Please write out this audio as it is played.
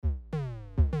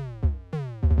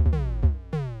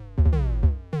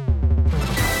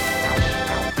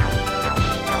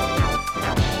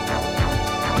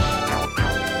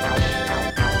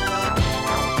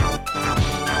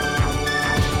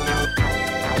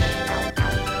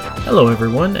Hello,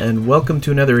 everyone, and welcome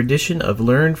to another edition of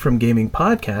Learn from Gaming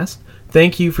Podcast.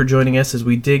 Thank you for joining us as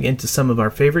we dig into some of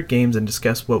our favorite games and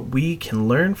discuss what we can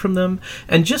learn from them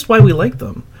and just why we like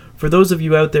them. For those of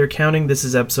you out there counting, this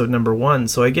is episode number 1,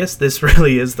 so I guess this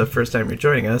really is the first time you're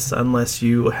joining us, unless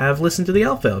you have listened to the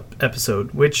alpha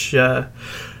episode, which,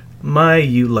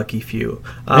 you lucky few.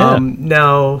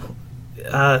 Now,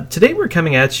 today we're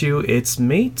coming at you, it's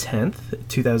May 10th,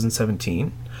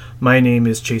 2017. My name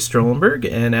is Chase Strollenberg,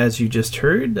 and as you just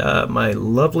heard, my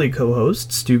lovely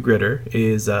co-host, Stu Gritter,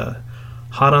 is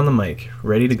hot on the mic,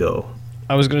 ready to go.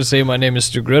 I was going to say my name is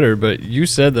Stu Gritter, but you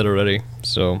said that already,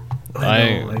 so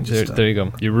there you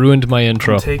go. You ruined my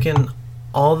intro. I'm taking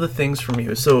all the things from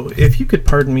you. So if you could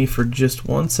pardon me for just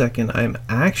 1 second, I'm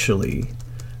actually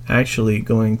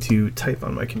going to type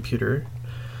on my computer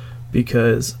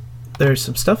because there's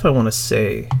some stuff I want to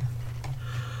say.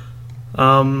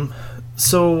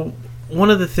 So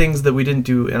one of the things that we didn't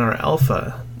do in our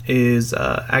alpha is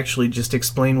actually just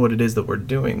explain what it is that we're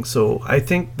doing. So I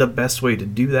think the best way to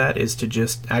do that is to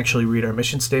just actually read our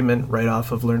mission statement right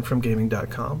off of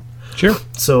learnfromgaming.com. Sure.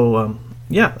 So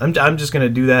I'm just going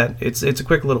to do that. It's a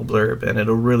quick little blurb, and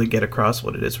it'll really get across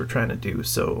what it is we're trying to do.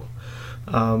 So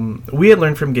we at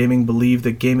Learn From Gaming believe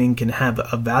that gaming can have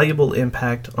a valuable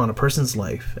impact on a person's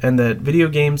life, and that video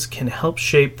games can help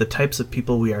shape the types of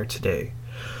people we are today.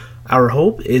 Our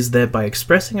hope is that by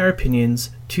expressing our opinions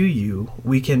to you,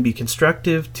 we can be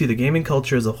constructive to the gaming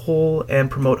culture as a whole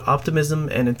and promote optimism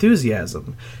and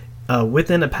enthusiasm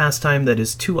within a pastime that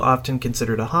is too often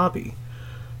considered a hobby.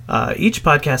 Each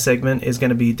podcast segment is going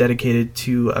to be dedicated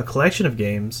to a collection of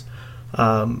games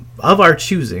of our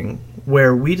choosing,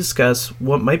 where we discuss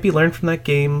what might be learned from that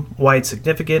game, why it's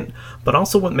significant, but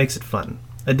also what makes it fun.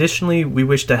 Additionally, we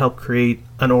wish to help create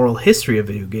an oral history of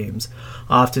video games,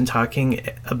 often talking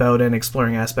about and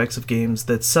exploring aspects of games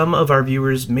that some of our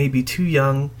viewers may be too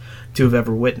young to have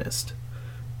ever witnessed.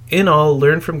 In all,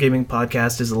 Learn From Gaming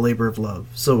Podcast is a labor of love,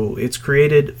 so it's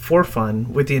created for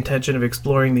fun with the intention of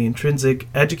exploring the intrinsic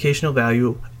educational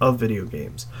value of video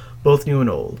games, both new and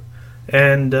old.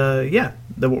 And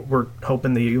we're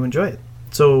hoping that you enjoy it.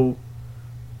 So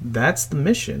that's the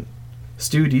mission.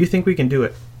 Stu, do you think we can do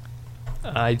it?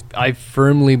 I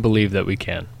firmly believe that we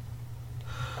can.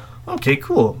 Okay,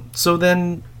 cool. So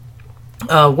then,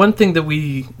 one thing that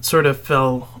we sort of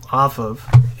fell off of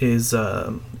is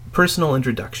personal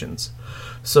introductions.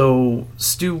 So,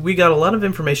 Stu, we got a lot of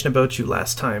information about you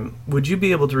last time. Would you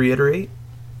be able to reiterate?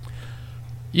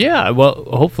 Yeah, well,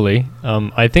 hopefully.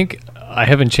 I think I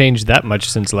haven't changed that much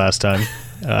since last time.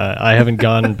 I haven't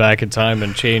gone back in time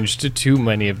and changed too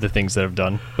many of the things that I've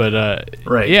done. But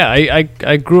right. Yeah,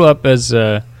 I grew up as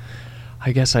I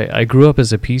grew up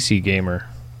as a PC gamer.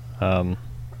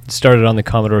 Started on the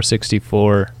Commodore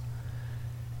 64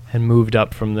 and moved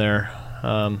up from there.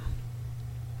 My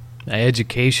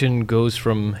education goes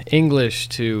from English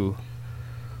to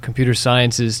computer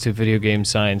sciences to video game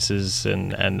sciences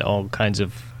and all kinds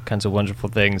of wonderful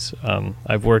things.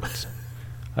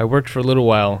 I worked for a little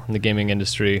while in the gaming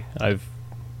industry. I've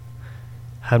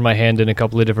had my hand in a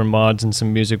couple of different mods and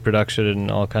some music production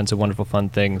and all kinds of wonderful fun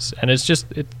things. And it's just,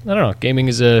 I don't know, gaming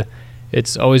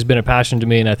it's always been a passion to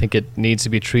me, and I think it needs to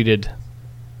be treated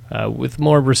with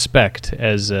more respect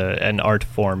as an art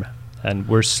form. And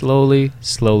we're slowly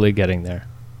getting there.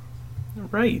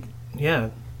 Right, yeah.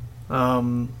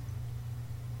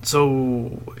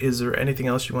 So is there anything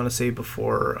else you want to say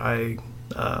before I,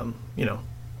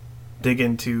 dig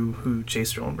into who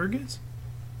Chase Strollenberg is?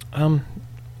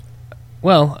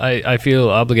 Well, I feel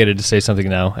obligated to say something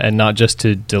now, and not just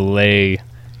to delay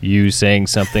you saying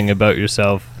something about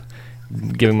yourself,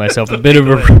 giving myself a bit of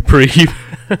a reprieve.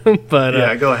 But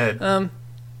yeah, go ahead.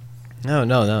 No,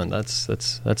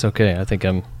 that's okay. I think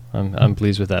I'm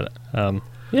pleased with that.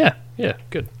 Yeah,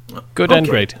 good Okay. And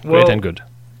great and good.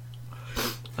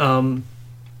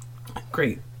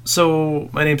 Great. So,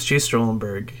 my name's Chase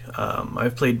Strollenberg.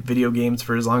 I've played video games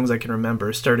for as long as I can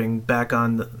remember, starting back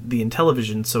on the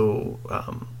Intellivision, so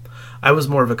I was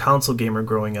more of a console gamer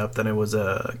growing up than I was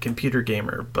a computer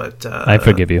gamer, but... I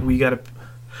forgive you. Here's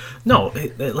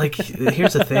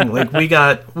the thing, we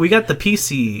got the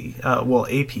PC, a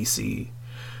PC.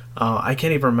 I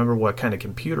can't even remember what kind of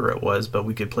computer it was, but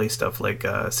we could play stuff like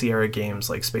Sierra games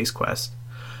like Space Quest.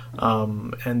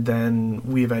 And then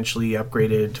we eventually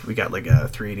upgraded. We got like a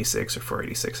 386 or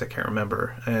 486, I can't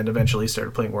remember, and eventually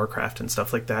started playing Warcraft and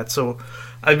stuff like that. So,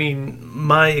 I mean,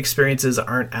 my experiences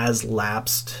aren't as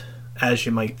lapsed as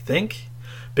you might think,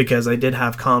 because I did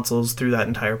have consoles through that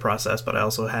entire process, but I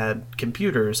also had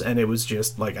computers, and it was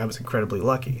just like I was incredibly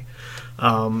lucky.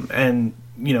 And,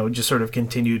 just sort of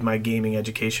continued my gaming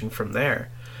education from there.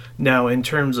 Now, in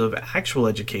terms of actual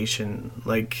education,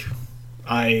 like,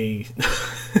 I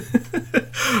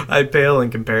I pale in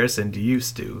comparison to you,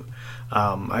 Stu.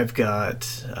 I've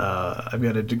got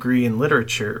a degree in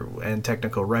literature and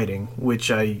technical writing,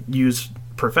 which I use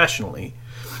professionally,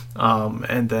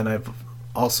 and then I've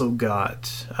also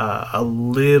got a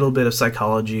little bit of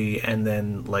psychology, and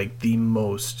then like the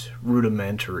most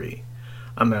rudimentary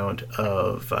amount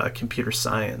of computer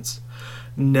science.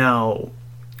 Now,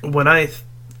 when I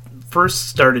first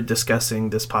started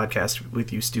discussing this podcast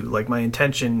with you, Stu, like my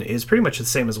intention is pretty much the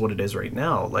same as what it is right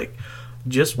now. Like,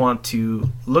 just want to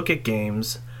look at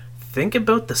games, think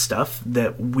about the stuff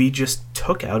that we just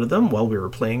took out of them while we were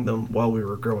playing them while we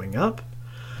were growing up,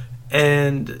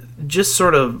 and just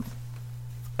sort of,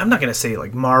 I'm not going to say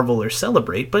like marvel or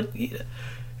celebrate, but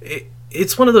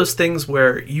it's one of those things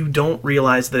where you don't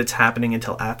realize that it's happening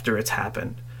until after it's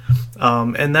happened.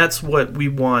 And that's what we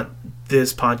want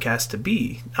this podcast to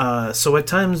be. So at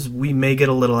times we may get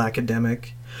a little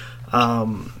academic,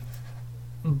 but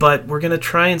we're going to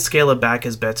try and scale it back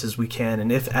as best as we can.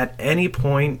 And if at any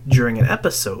point during an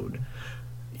episode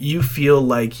you feel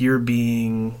like you're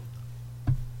being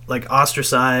like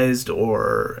ostracized,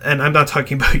 and I'm not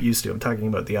talking about you, Stu, I'm talking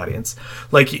about the audience,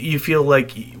 like you feel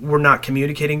like we're not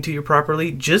communicating to you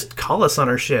properly, just call us on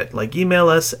our shit. Like, email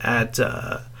us at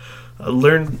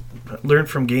learn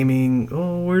from gaming,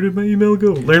 oh, where did my email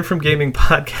go?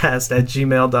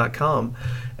 learnfromgamingpodcast@gmail.com,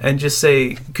 and just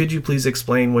say, could you please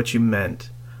explain what you meant?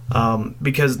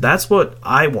 Because that's what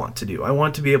I want to do. I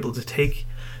want to be able to take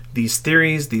these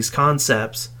theories, these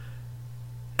concepts,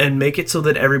 and make it so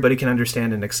that everybody can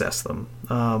understand and access them.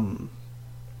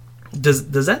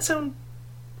 Does that sound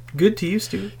good to you,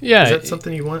 Stu? Yeah. Is that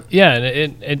something you want? Yeah,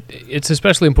 and it's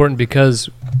especially important because,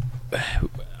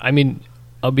 I mean,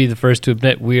 I'll be the first to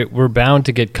admit we're bound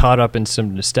to get caught up in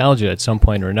some nostalgia at some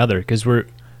point or another, because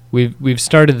we've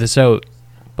started this out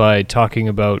by talking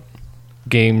about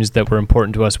games that were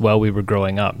important to us while we were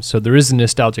growing up. So there is a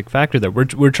nostalgic factor there.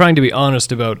 We're trying to be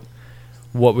honest about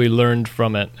what we learned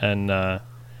from it, and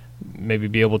maybe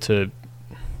be able to,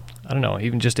 I don't know,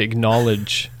 even just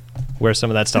acknowledge where some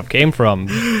of that stuff came from.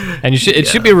 And it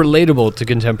should be relatable to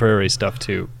contemporary stuff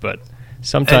too, but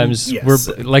sometimes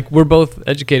we're both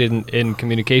educated in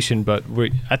communication, but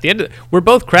at the end we're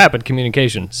both crap at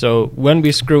communication. So when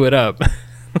we screw it up,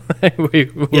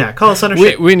 call us on our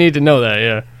shit. We need to know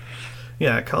that,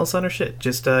 yeah, call us on our shit.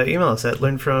 Just email us at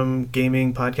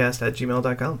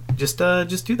learnfromgamingpodcast@gmail.com. Just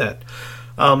do that.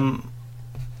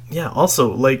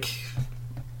 Also, like,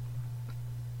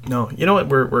 no, you know what?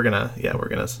 We're gonna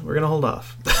hold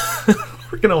off.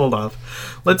 We're gonna hold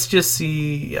off. Let's just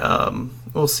see.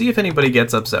 We'll see if anybody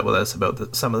gets upset with us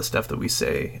about some of the stuff that we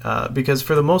say, because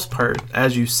for the most part,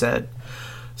 as you said,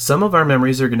 some of our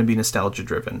memories are going to be nostalgia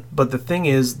driven. But the thing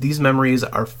is, these memories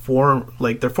are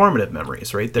they're formative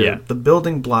memories, right? They're the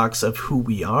building blocks of who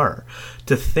we are.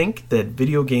 To think that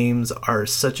video games are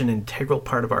such an integral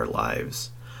part of our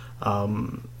lives,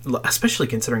 especially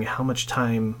considering how much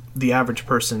time the average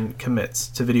person commits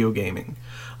to video gaming.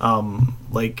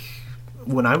 Like,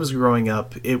 when I was growing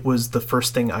up, it was the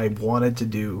first thing I wanted to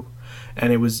do,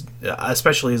 and it was,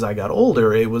 especially as I got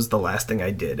older, it was the last thing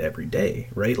I did every day,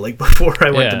 right? Like, before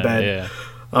I went to bed,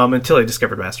 until I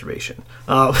discovered masturbation.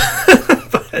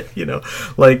 But you know,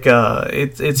 like,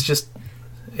 it's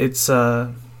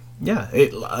a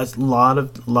lot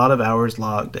of hours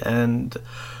logged, and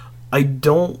I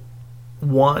don't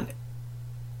want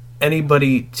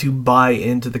anybody to buy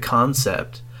into the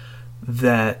concept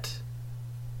that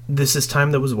this is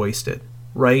time that was wasted,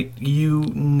 right? You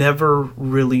never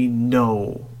really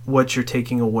know what you're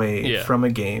taking away from a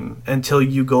game until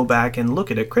you go back and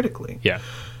look at it critically. Yeah.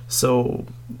 So,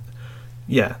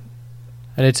 yeah.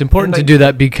 And it's important to do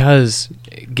that because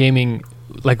gaming,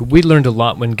 like, we learned a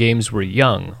lot when games were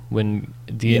young, when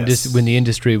the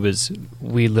industry was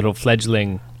wee little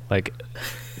fledgling, like,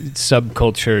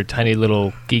 subculture, tiny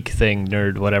little geek thing,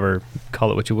 nerd, whatever, call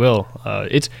it what you will.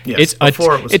 It's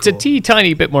a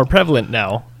teeny bit more prevalent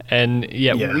now, and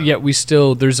yet we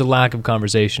still, there's a lack of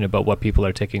conversation about what people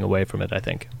are taking away from it, I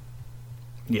think.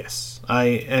 Yes, I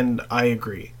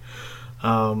agree.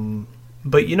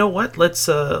 But you know what? Let's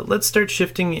start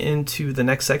shifting into the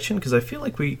next section, because I feel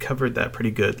like we covered that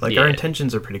pretty good. Like, our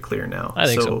intentions are pretty clear now. I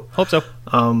think so. Hope so.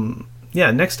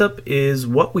 Next up is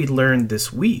what we learned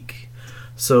this week.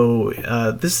 So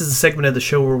this is a segment of the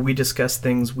show where we discuss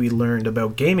things we learned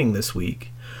about gaming this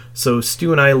week. So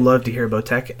Stu and I love to hear about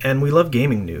tech, and we love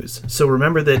gaming news. So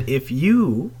remember that if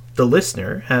you, the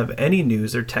listener, have any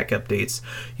news or tech updates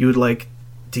you would like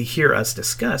to hear us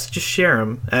discuss, just share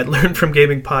them at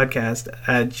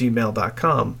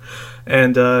learnfromgamingpodcast@gmail.com.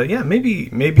 And yeah,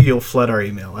 maybe you'll flood our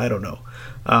email. I don't know.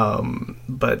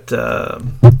 But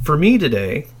for me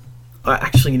today,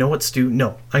 actually, you know what, Stu?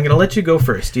 No, I'm gonna let you go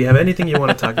first. Do you have anything you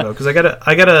want to talk about? Because I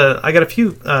got a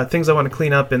few things I want to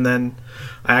clean up, and then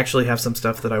I actually have some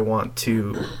stuff that I want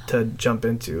to jump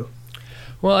into.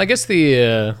 Well, I guess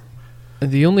the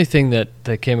only thing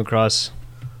that came across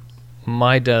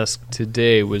my desk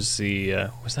today was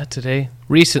was that today?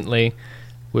 Recently,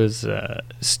 was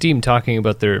Steam talking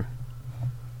about their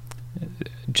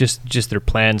just their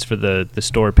plans for the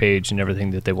store page and everything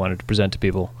that they wanted to present to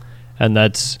people, and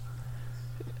that's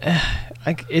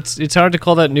it's hard to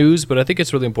call that news, but I think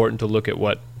it's really important to look at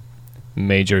what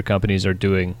major companies are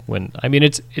doing when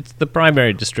it's the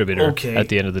primary distributor at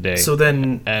the end of the day. So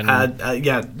then,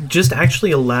 yeah, just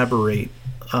actually elaborate.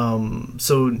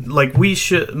 So like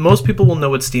most people will know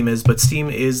what Steam is, but Steam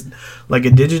is like a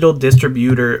digital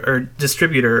distributor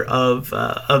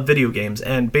of video games,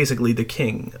 and basically the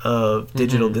king of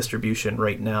digital distribution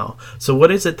right now. So what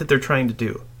is it that they're trying to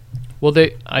do? Well,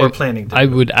 planning to I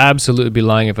do? would absolutely be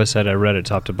lying if I said I read it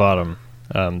top to bottom.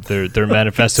 Their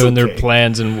manifesto and their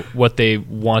plans and what they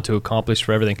want to accomplish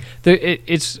for everything.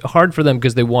 It's hard for them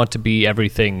because they want to be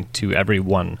everything to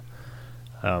everyone.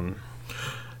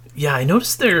 Yeah, I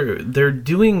noticed they're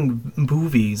doing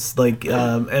movies like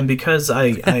and because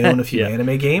I own a few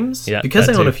anime games. Yeah, because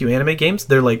I own a few anime games,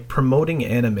 they're like promoting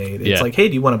anime. It's like, hey,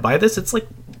 do you want to buy this? It's like,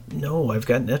 no, I've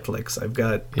got Netflix, I've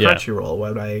got Crunchyroll.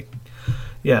 Why would I?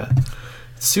 Yeah,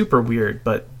 super weird.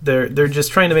 But they're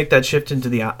just trying to make that shift into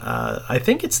the I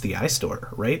think it's the iStore,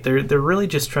 right? They're really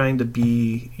just trying to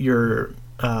be your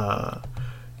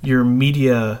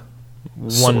media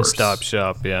one-stop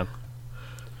shop. Yeah.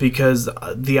 Because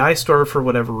the iStore, for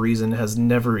whatever reason, has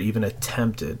never even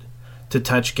attempted to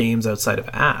touch games outside of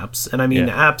apps. And I mean,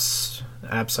 apps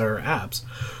are apps,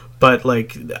 but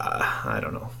like, I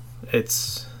don't know.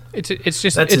 It's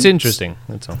interesting.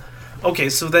 That's all. Okay,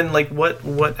 so then, like,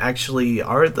 what actually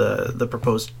are the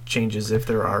proposed changes, if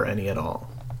there are any at all,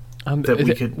 that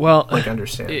we could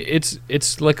understand?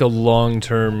 It's like a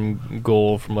long-term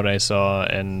goal from what I saw,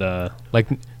 and like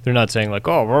they're not saying like,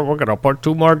 oh, we're gonna put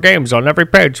 2 more games on every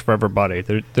page for everybody.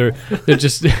 They're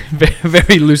just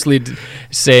very loosely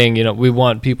saying, we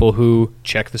want people who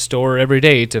check the store every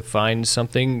day to find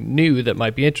something new that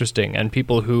might be interesting, and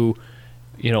people who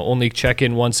only check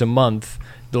in once a month.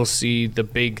 They'll see the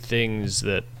big things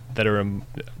that are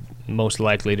most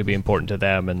likely to be important to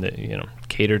them, and that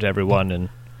cater to everyone. And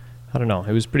I don't know,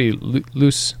 it was pretty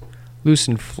loose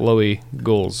and flowy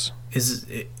goals. Is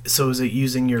it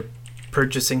using your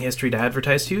purchasing history to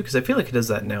advertise to you? Because I feel like it does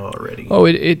that now already. Oh,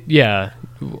 yeah.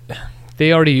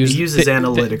 They already use. It uses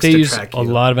analytics they to use track you. A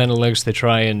lot of analytics. They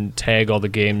try and tag all the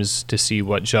games to see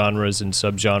what genres and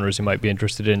subgenres you might be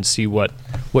interested in. See what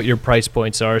your price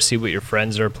points are. See what your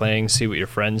friends are playing. See what your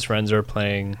friends' friends are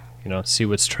playing. See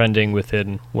what's trending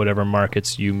within whatever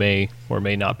markets you may or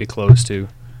may not be close to.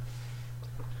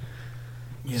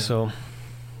 Yeah. So,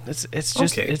 it's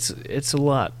just it's a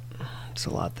lot. It's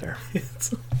a lot there.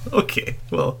 Okay.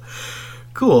 Well,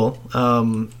 cool.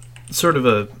 Sort of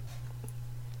a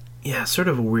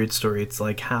weird story. It's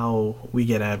like how we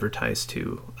get advertised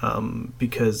to,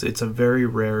 because it's a very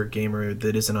rare gamer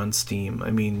that isn't on Steam.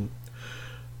 I mean,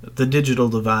 the digital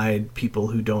divide, people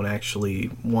who don't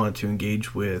actually want to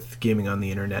engage with gaming on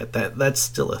the internet, that's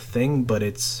still a thing, but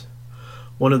it's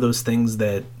one of those things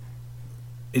that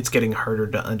it's getting harder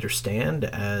to understand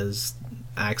as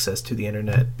access to the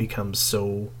internet becomes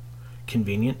so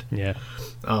convenient. Yeah.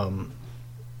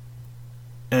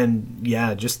 And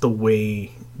yeah, just the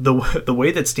way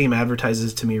that Steam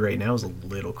advertises to me right now is a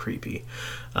little creepy.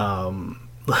 I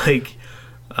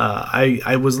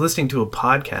was listening to a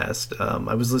podcast.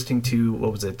 I was listening to,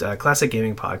 what was it? Classic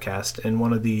Gaming Podcast, and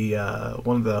one of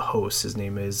the hosts, his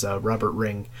name is Robert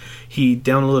Ring. He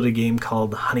downloaded a game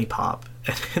called Honey Pop,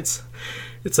 and it's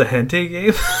a hentai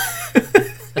game.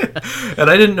 And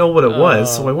I didn't know what it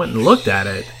was, so I went and looked at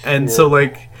it. And so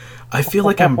like, I feel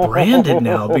like I'm branded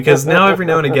now, because now every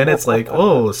now and again it's like,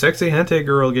 oh, sexy hentai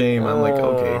girl game. I'm like,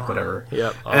 okay, whatever.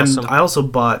 Yep. Awesome. And I also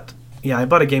bought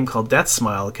a game called Death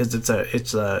Smile, because it's a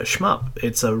shmup.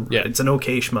 It's an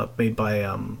okay shmup made by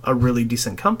a really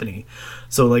decent company.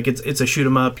 So like it's a shoot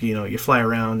 'em up. You fly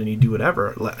around and you do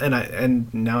whatever.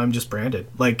 And now I'm just branded.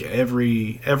 Like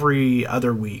every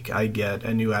other week I get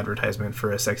a new advertisement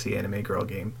for a sexy anime girl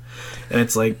game, and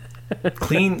it's like,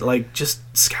 clean, like, just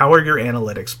scour your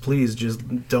analytics, please.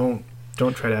 Just don't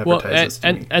try to advertise this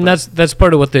to me. And that's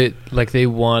part of what they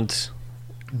want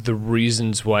the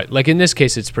reasons why, like in this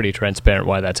case, it's pretty transparent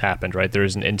why that's happened, right? There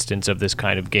is an instance of this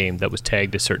kind of game that was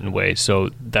tagged a certain way, so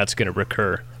that's going to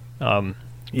recur.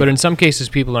 But in some cases,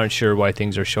 people aren't sure why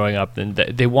things are showing up, and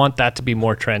they want that to be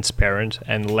more transparent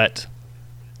and let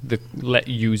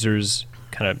users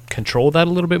kind of control that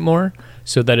a little bit more,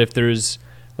 so that if there's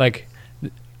like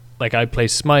I play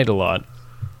Smite a lot,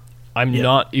 I'm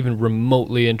not even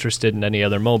remotely interested in any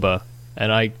other MOBA.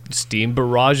 And Steam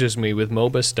barrages me with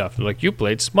MOBA stuff. They're like, you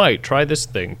played Smite, try this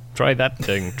thing, try that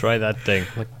thing, try that thing.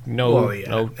 Like, no.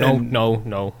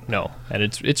 And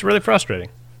it's really frustrating.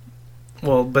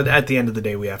 Well, but at the end of the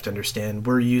day, we have to understand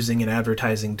we're using an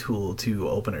advertising tool to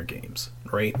open our games,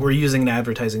 right? We're using an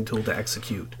advertising tool to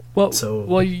execute.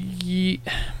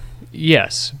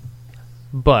 Yes.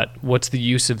 But what's the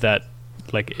use of that?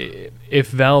 Like, if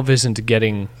Valve isn't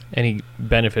getting any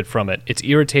benefit from it, it's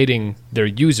irritating their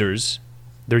users.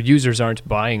 Their users aren't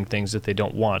buying things that they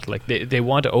don't want. Like, they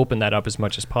want to open that up as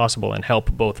much as possible and help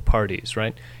both parties,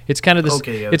 right? It's kind of this.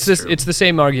 Okay, yeah, it's the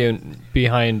same argument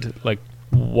behind like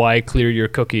why clear your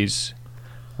cookies.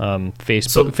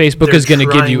 Facebook is going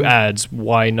to give you ads.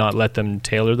 Why not let them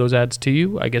tailor those ads to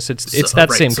you? I guess it's that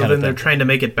right, same kind of thing. So then they're trying to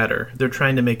make it better. They're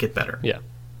trying to make it better. Yeah.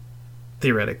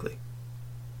 Theoretically.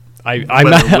 I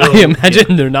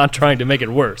imagine they're not trying to make it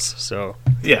worse. So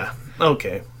yeah,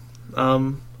 okay,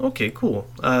 okay, cool.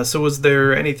 So was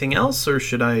there anything else, or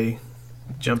should I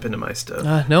jump into my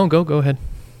stuff? No, go ahead.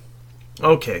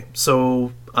 Okay,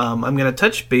 so I'm going to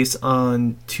touch base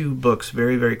on two books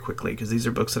very, very quickly because these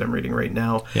are books that I'm reading right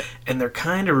now, and they're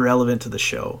kind of relevant to the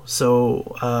show.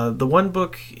 So the one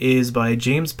book is by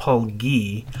James Paul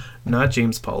Gee, not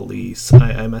James Paul Lee.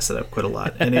 I mess it up quite a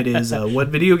lot. And it is What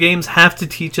Video Games Have to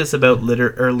Teach Us About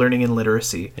Learning and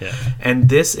Literacy. Yeah. And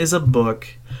this is a book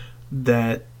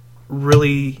that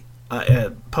really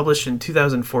published in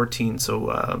 2014,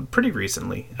 so pretty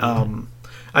recently.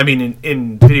 I mean,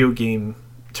 in video game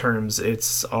terms,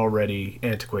 it's already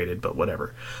antiquated, but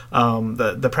whatever.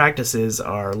 The practices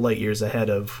are light years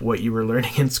ahead of what you were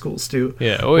learning in schools too,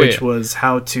 which was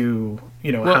how to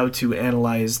how to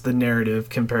analyze the narrative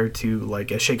compared to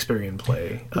like a Shakespearean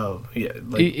play.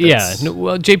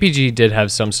 JPG did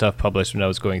have some stuff published when I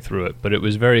was going through it, but it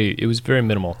was very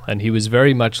minimal, and he was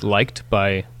very much liked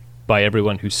by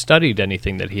everyone who studied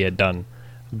anything that he had done,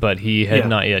 but he had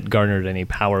not yet garnered any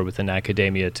power within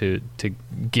academia to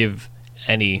give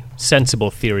any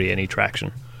sensible theory any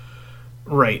traction.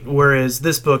 Right, whereas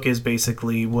this book is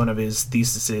basically one of his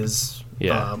theses,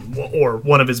 or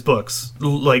one of his books,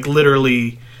 like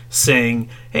literally saying,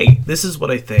 hey, this is what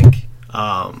I think.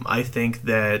 I think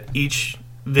that each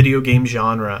video game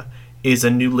genre is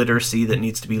a new literacy that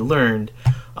needs to be learned.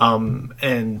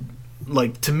 And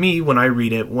like, to me, when I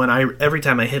read it, every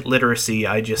time I hit literacy,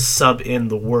 I just sub in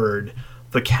the word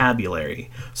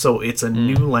vocabulary, so it's a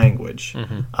new language.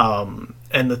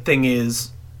 And the thing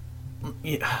is,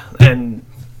 and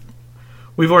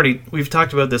we've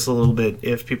talked about this a little bit,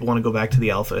 if people want to go back to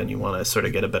the alpha and you want to sort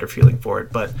of get a better feeling for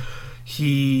it, but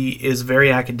he is very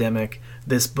academic.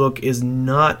 This book is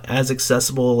not as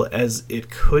accessible as it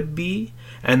could be,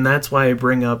 and that's why I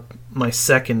bring up my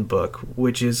second book,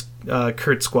 which is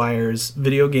Kurt Squire's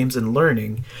Video Games and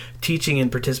Learning, Teaching in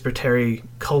Participatory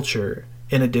Culture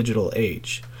in a Digital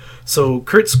Age. So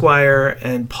Kurt Squire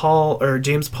and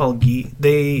James Paul Gee,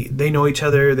 they know each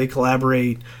other, they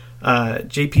collaborate.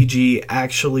 JPG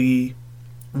actually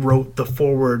wrote the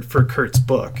foreword for Kurt's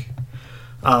book.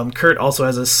 Kurt also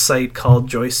has a site called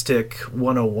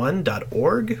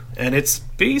joystick101.org, and it's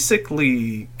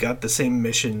basically got the same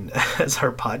mission as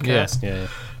our podcast. Yeah.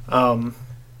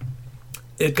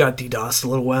 It got DDoSed a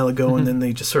little while ago, and then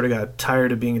they just sort of got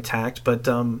tired of being attacked. But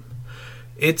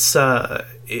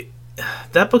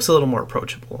that book's a little more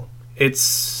approachable.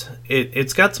 It's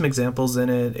got some examples in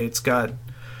it. It's got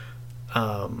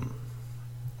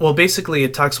basically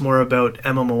it talks more about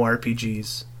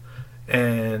MMORPGs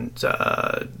and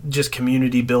just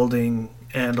community building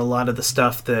and a lot of the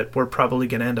stuff that we're probably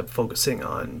going to end up focusing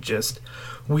on. Just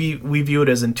we view it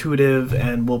as intuitive,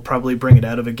 and we'll probably bring it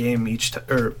out of a game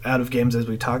out of games as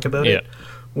we talk about it.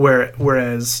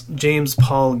 Whereas James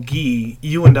Paul Gee,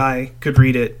 you and I could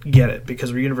read it, get it,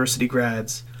 because we're university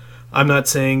grads. I'm not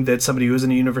saying that somebody who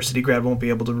isn't a university grad won't be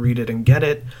able to read it and get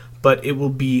it, but it will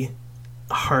be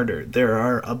harder. There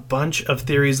are a bunch of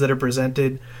theories that are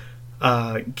presented.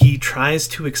 Gee tries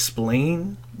to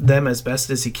explain them as best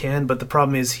as he can, but the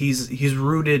problem is he's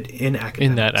rooted in academics.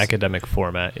 In that academic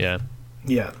format, yeah.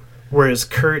 Yeah. Whereas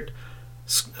Kurt,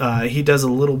 he does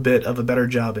a little bit of a better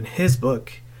job in his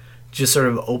book, just sort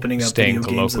of opening up video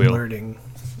games and learning.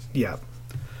 Yeah.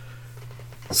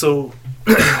 So,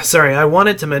 sorry, I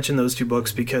wanted to mention those two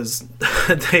books because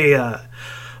they,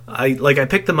 I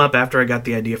picked them up after I got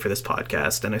the idea for this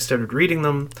podcast, and I started reading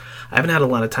them. I haven't had a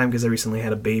lot of time because I recently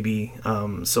had a baby,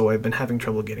 so I've been having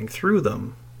trouble getting through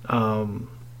them.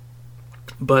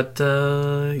 But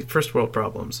first world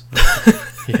problems.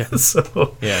 Yeah.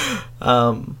 So, Yeah.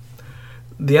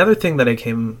 the other thing that I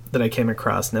came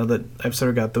across now that I've sort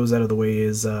of got those out of the way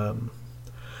is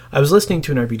I was listening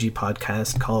to an RPG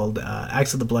podcast called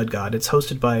Axe of the Blood God. It's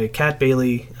hosted by Kat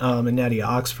Bailey and Nadia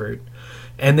Oxford,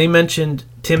 and they mentioned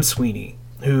Tim Sweeney,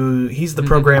 who he's the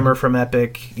programmer from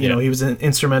Epic. You know, he was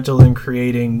instrumental in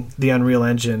creating the Unreal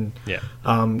Engine. Yeah.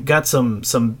 Got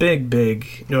some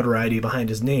big notoriety behind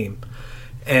his name,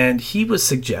 and he was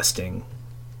suggesting,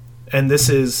 and this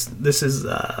is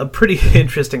a pretty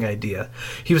interesting idea.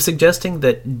 He was suggesting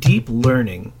that deep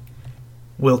learning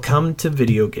will come to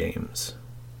video games.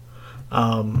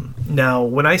 Now,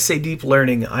 when I say deep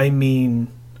learning, I mean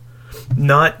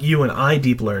not you and I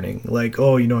deep learning, like,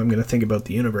 oh, I'm going to think about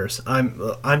the universe.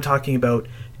 I'm talking about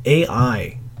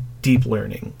AI deep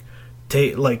learning,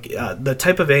 the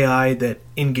type of AI that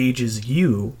engages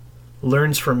you,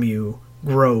 learns from you,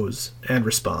 grows, and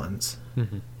responds.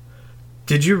 Mm-hmm.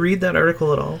 Did you read that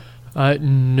article at all?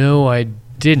 No, I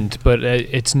didn't, but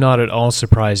it's not at all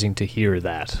surprising to hear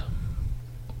that.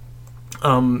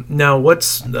 Now,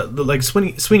 what's like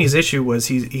Sweeney's issue was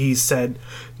he said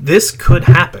this could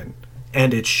happen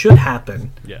and it should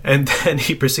happen, and then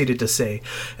he proceeded to say,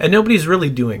 and nobody's really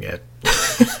doing it.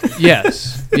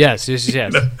 Yes,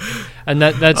 and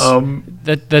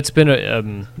that's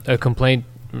been a complaint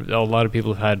a lot of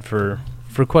people have had for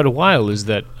quite a while, is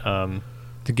that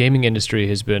the gaming industry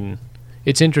has been.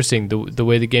 It's interesting the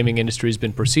way the gaming industry has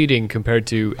been proceeding compared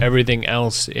to everything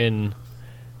else in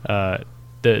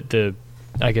the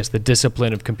I guess the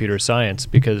discipline of computer science,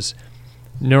 because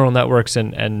neural networks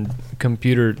and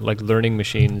computer learning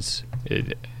machines,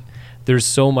 there's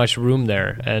so much room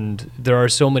there, and there are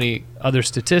so many other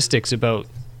statistics about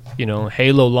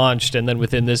Halo launched and then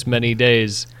within this many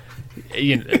days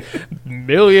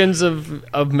millions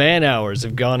of man hours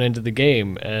have gone into the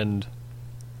game, and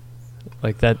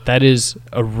that is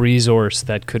a resource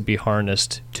that could be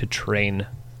harnessed to train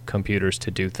computers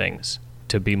to do things,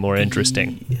 to be more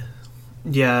interesting.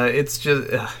 Yeah, it's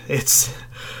just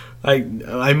I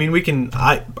mean,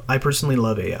 I personally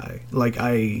love AI.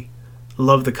 I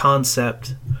love the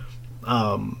concept,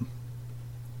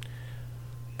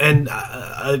 and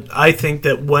I think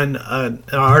that when an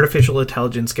artificial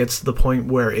intelligence gets to the point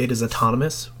where it is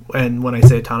autonomous, and when I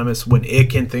say autonomous, when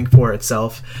it can think for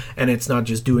itself and it's not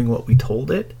just doing what we told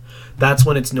it, that's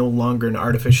when it's no longer an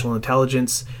artificial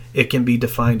intelligence. It can be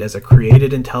defined as a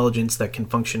created intelligence that can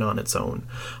function on its own.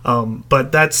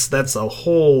 But that's a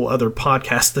whole other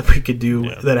podcast that we could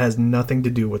do that has nothing to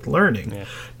do with learning. Yeah.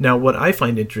 Now, what I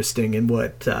find interesting, and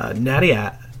what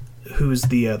Nadia, who's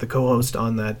the co-host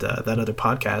on that other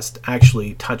podcast,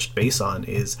 actually touched base on,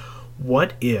 is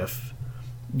what if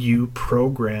you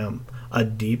program a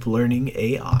deep learning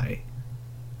AI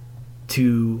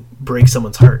to break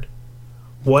someone's heart?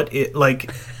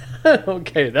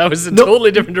 Okay, that was a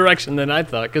totally different direction than I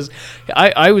thought, because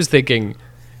I was thinking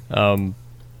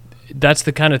that's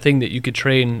the kind of thing that you could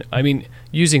train. I mean,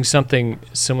 using something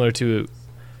similar to,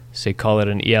 say, call it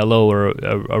an ELO or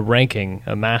a ranking,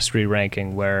 a mastery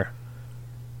ranking, where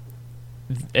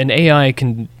an AI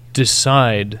can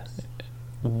decide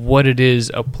what it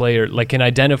is a player, can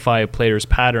identify a player's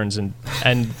patterns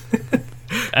and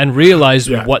realize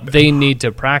what they need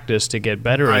to practice to get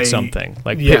better at something.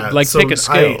 Pick a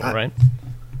skill, right?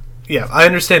 Yeah, I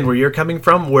understand where you're coming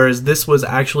from, whereas this was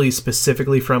actually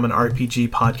specifically from an RPG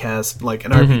podcast,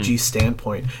 an RPG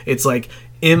standpoint. It's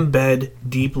embed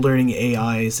deep learning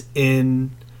AIs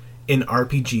in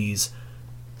RPGs,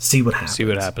 see what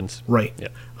happens. Right. Yeah.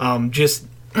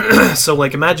 So,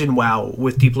 imagine WoW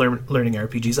with deep learning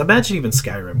RPGs. Imagine even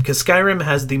Skyrim, because Skyrim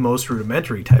has the most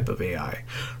rudimentary type of AI,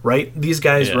 right? These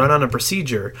guys run on a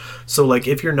procedure, so,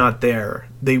 if you're not there,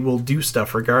 they will do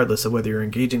stuff regardless of whether you're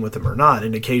engaging with them or not,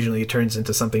 and occasionally it turns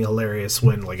into something hilarious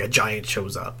when, a giant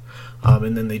shows up,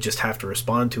 and then they just have to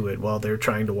respond to it while they're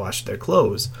trying to wash their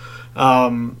clothes.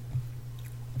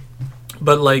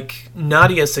 But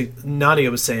Nadia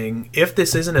was saying, if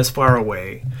this isn't as far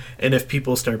away, and if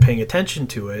people start paying attention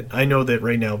to it, I know that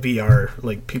right now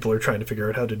VR, people are trying to figure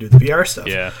out how to do the VR stuff.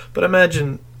 Yeah. But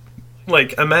imagine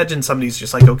somebody's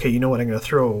just okay, you know what, I'm going to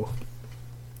throw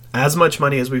as much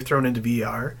money as we've thrown into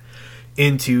VR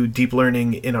into deep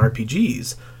learning in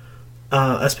RPGs,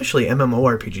 especially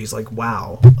MMORPGs like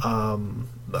WoW.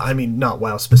 I mean, not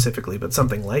WoW specifically, but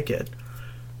something like it.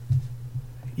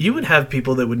 you would have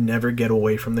people that would never get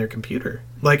away from their computer.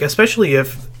 Like, especially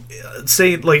if,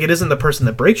 say, like, it isn't the person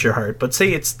that breaks your heart, but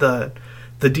say it's the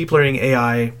deep learning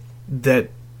AI that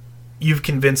you've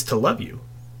convinced to love you.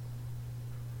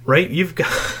 Right? You've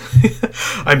got...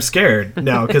 I'm scared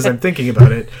now because I'm thinking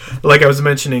about it. Like I was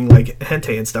mentioning, like,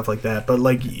 hentai and stuff like that. But,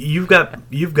 like, you've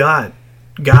got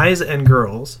guys and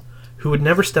girls who would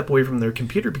never step away from their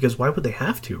computer because why would they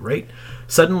have to, right?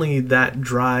 Suddenly that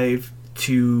drive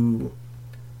to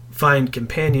find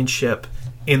companionship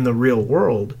in the real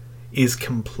world is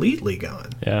completely gone.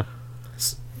 Yeah.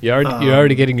 You're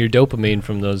already getting your dopamine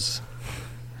from those...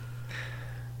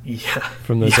 Yeah.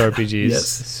 From those RPGs. Yes.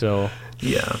 So...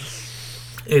 Yeah.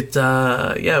 It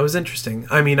was interesting.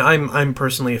 I mean, I'm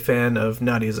personally a fan of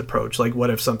Nadia's approach. Like, what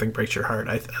if something breaks your heart?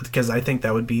 Because I think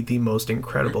that would be the most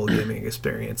incredible gaming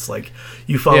experience. Like,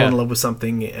 you fall in love with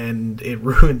something and it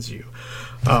ruins you.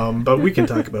 But we can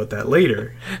talk about that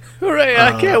later. Hooray!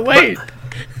 I can't wait.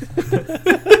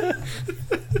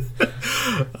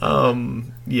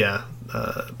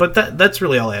 But that's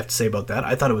really all I have to say about that.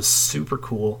 I thought it was super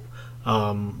cool.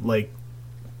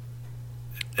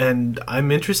 And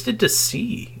I'm interested to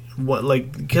see what,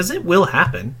 like, because it will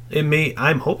happen.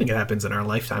 I'm hoping it happens in our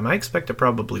lifetime. I expect it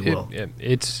probably will.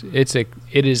 It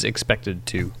is expected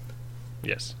to.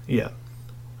 Yes. Yeah.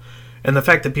 And the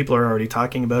fact that people are already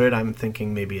talking about it, I'm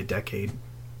thinking maybe a decade.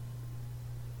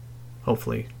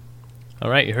 Hopefully.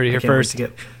 All right, you heard it here first.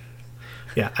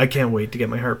 I can't wait to get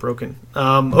my heart broken.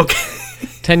 Okay.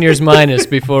 10 years minus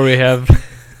before we have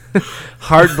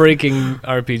heartbreaking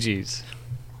RPGs.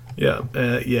 Yeah,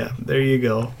 there you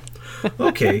go.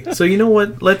 Okay, so you know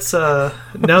what? Let's, now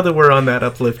that we're on that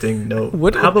uplifting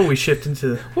note, how about we shift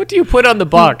into... What do you put on the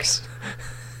box?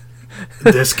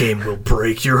 This game will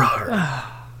break your heart.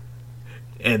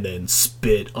 And then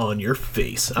spit on your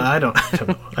face. I don't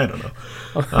know.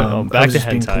 Back to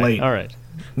hentai. All right.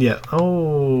 Yeah.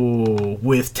 Oh,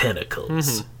 with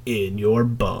tentacles in your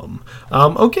bum.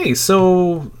 Okay,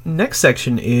 so next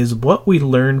section is what we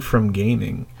learned from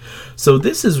gaming. So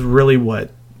this is really what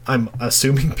I'm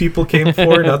assuming people came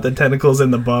for, not the tentacles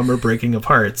in the bum or breaking of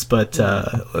hearts, but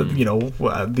the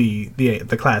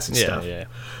classic stuff. Yeah.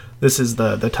 This is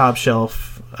the top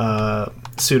shelf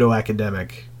pseudo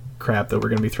academic crap that we're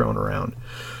going to be throwing around.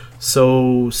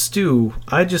 So, Stu,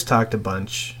 I just talked a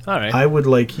bunch. All right. I would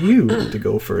like you to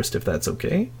go first, if that's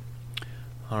okay.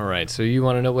 All right. So you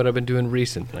want to know what I've been doing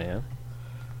recently, huh?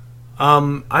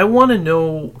 I want to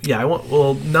know. Yeah,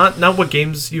 not what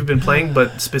games you've been playing,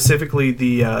 but specifically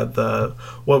the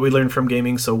what we learned from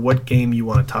gaming. So, what game you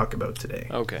want to talk about today?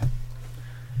 Okay.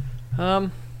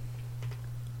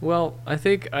 Well, I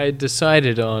think I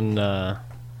decided on.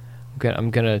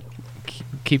 I'm gonna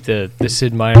keep the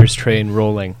Sid Meier's train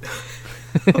rolling.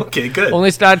 Okay, good. Only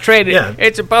it's not a train. Yeah.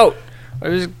 It's a boat.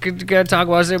 I'm just gonna talk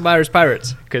about Sid Meier's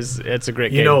Pirates because it's a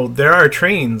great game. You know, there are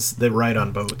trains that ride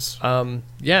on boats.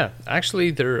 Yeah,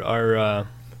 actually, there are.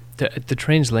 The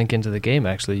trains link into the game.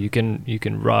 Actually, you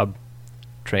can rob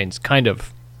trains, kind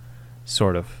of,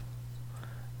 sort of.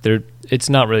 It's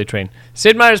not really a train.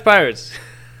 Sid Meier's Pirates.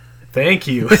 Thank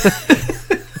you.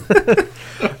 Okay.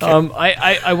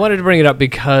 I wanted to bring it up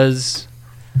because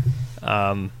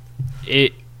that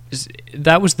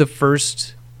was the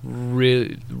first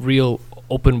real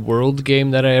open world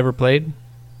game that I ever played.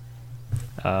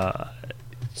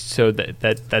 So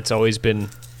that's always been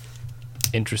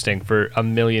interesting for a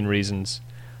million reasons.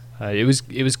 It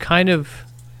was kind of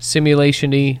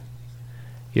simulation-y.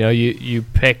 You know, you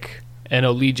pick an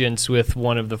allegiance with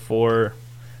one of the four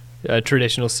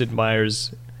traditional Sid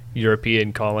Meier's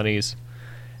European colonies.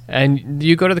 And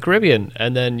you go to the Caribbean,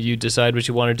 and then you decide what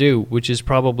you want to do, which is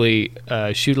probably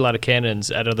shoot a lot of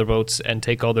cannons at other boats and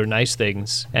take all their nice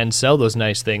things and sell those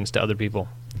nice things to other people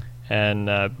and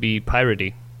be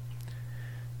piratey.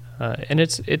 And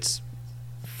it's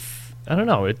I don't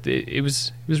know, it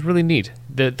was really neat.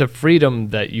 The freedom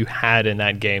that you had in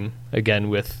that game, again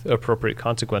with appropriate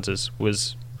consequences,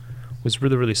 was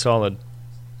really, really solid.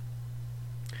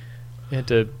 You had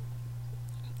to.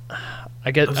 I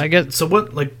guess. So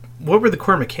what were the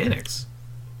core mechanics?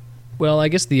 Well, I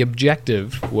guess the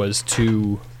objective was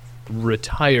to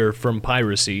retire from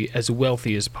piracy as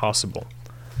wealthy as possible.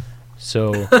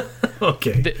 So,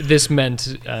 okay, this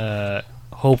meant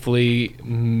hopefully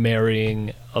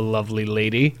marrying a lovely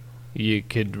lady.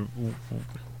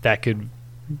 That could,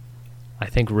 I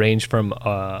think, range from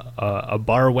a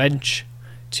bar wench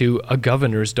to a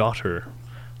governor's daughter,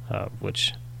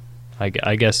 which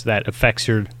I guess that affects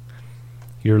your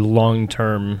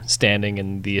long-term standing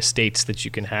in the estates that you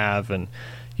can have, and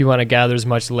you want to gather as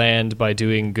much land by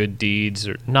doing good deeds,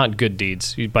 or not good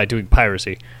deeds, by doing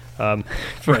piracy,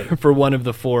 for Right. for one of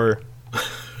the four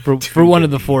for Two one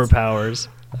of good the four deeds. powers.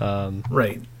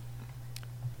 Right.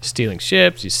 Stealing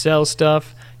ships, you sell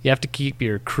stuff. You have to keep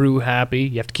your crew happy.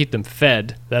 You have to keep them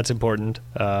fed. That's important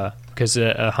because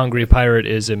a hungry pirate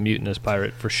is a mutinous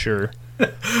pirate for sure.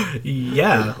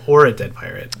 Yeah, or a dead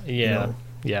pirate. Yeah,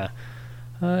 you know?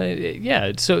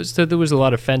 yeah. So there was a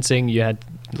lot of fencing. You had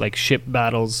like ship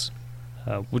battles,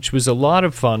 which was a lot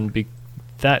of fun.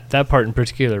 That part in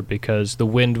particular, because the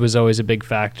wind was always a big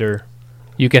factor.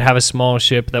 You could have a small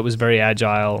ship that was very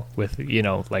agile with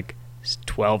like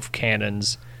 12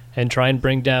 cannons and try and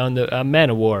bring down a man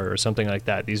of war or something like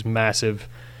that. These massive,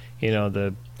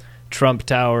 the Trump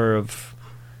Tower of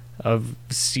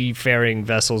seafaring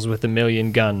vessels with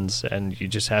 1,000,000 guns, and you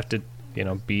just have to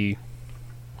be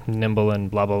nimble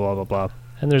and blah blah blah blah blah.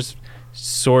 And there's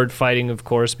sword fighting, of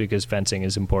course, because fencing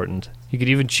is important. You could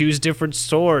even choose different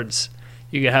swords.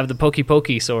 You could have the pokey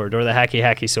pokey sword or the hacky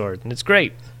hacky sword, and it's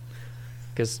great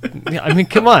because I mean,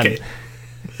 come on. Okay.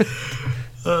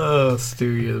 Oh, Stu,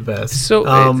 you're the best. So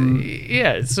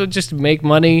so just make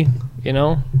money,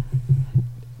 give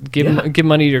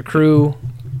money to your crew,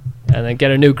 and then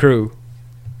get a new crew,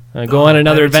 and go on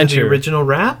another Pirates are adventure. the original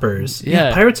rappers.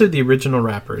 Yeah. Pirates are the original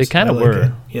rappers. They kind I of like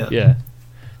were. it. Yeah.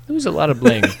 There was a lot of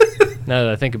bling. Now that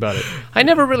I think about it, I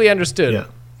never really understood. Yeah.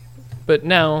 But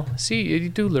now, see, you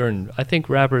do learn. I think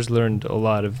rappers learned a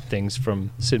lot of things from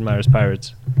Sid Meier's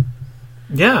Pirates.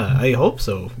 Yeah, I hope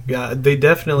so. Yeah, they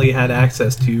definitely had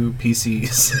access to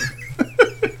PCs.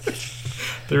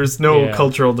 There's no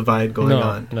cultural divide going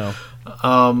on. No.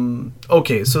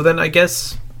 Okay, so then I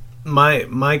guess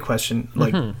my question,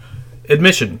 like,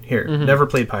 admission here, never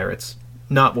played Pirates.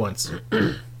 Not once.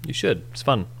 You should. It's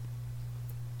fun.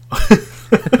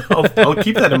 I'll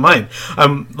keep that in mind.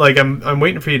 I'm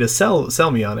waiting for you to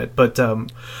sell me on it. But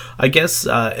I guess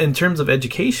in terms of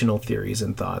educational theories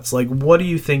and thoughts, like, what do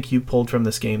you think you pulled from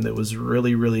this game that was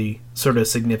really, really sort of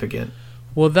significant?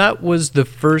 Well, that was the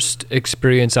first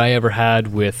experience I ever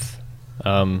had with,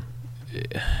 I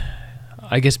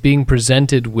guess, being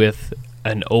presented with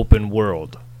an open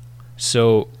world.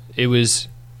 So it was,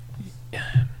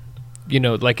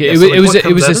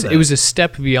 it was a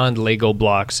step beyond Lego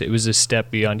blocks. It was a step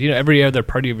beyond, every other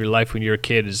part of your life when you're a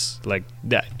kid is like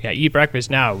that. Yeah, eat breakfast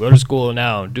now, go to school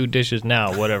now, do dishes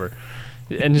now, whatever.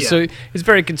 And so it's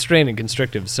very constrained and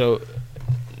constrictive. So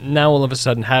now all of a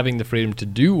sudden having the freedom to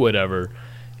do whatever,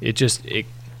 just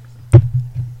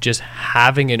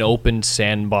having an open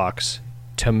sandbox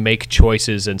to make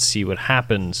choices and see what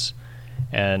happens,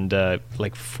 and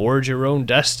like forge your own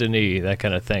destiny, that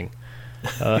kind of thing.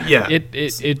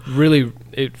 It really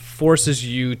forces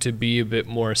you to be a bit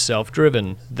more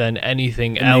self-driven than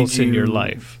anything else in your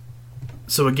life.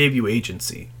 So it gave you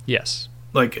agency. Yes.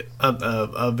 Like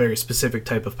a very specific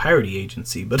type of piratey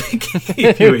agency, but it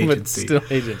gave you agency. But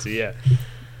still agency, yeah.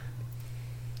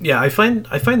 Yeah, I find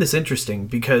this interesting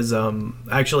because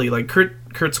actually, like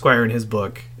Kurt Squire in his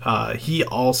book, he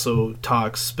also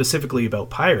talks specifically about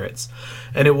pirates,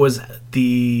 and it was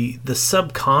the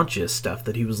subconscious stuff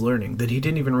that he was learning that he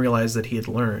didn't even realize that he had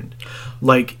learned.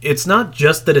 Like, it's not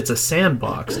just that it's a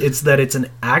sandbox; it's that it's an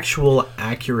actual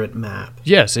accurate map.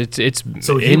 Yes, it's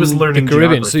so he was learning the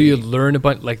Caribbean. geography. So you learn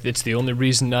about, like, it's the only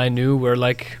reason I knew where,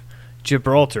 like,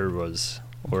 Gibraltar was,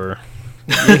 or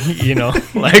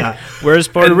where's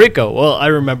Puerto Rico? Well, I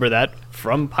remember that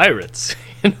from pirates.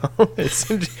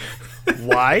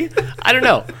 Why? I don't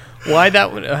know. Why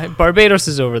that one? Barbados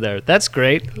is over there. That's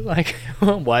great. Like,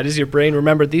 why does your brain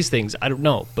remember these things? I don't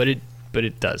know, but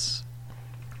it does.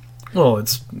 Well,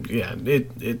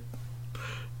 it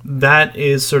that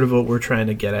is sort of what we're trying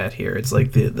to get at here. It's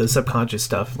like the subconscious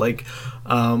stuff. Like,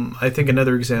 I think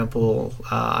another example,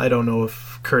 I don't know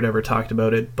if Kurt ever talked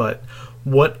about it, but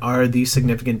what are the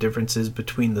significant differences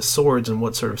between the swords, and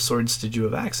what sort of swords did you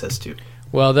have access to?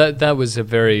 Well, that was a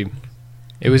very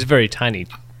tiny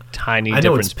I know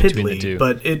difference it's piddly, between the two.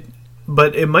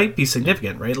 but it might be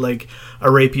significant, right? Like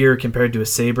a rapier compared to a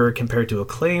saber compared to a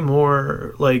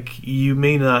claymore. Like, you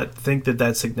may not think that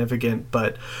that's significant,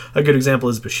 but a good example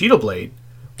is Bushido Blade.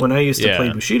 When I used to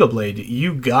play Bushido Blade,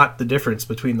 you got the difference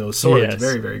between those swords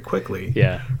very, very quickly.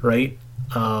 Yeah. Right?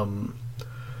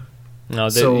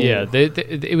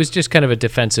 It was just kind of a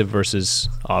defensive versus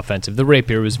offensive. The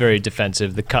rapier was very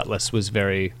defensive. The cutlass was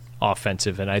very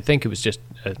offensive, and I think it was just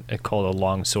called a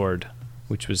long sword,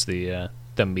 which was the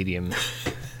medium.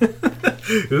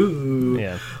 Ooh.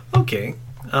 Yeah. Okay.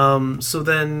 So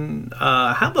then,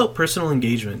 how about personal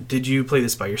engagement? Did you play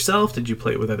this by yourself? Did you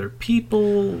play it with other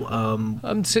people?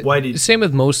 Same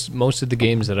with most of the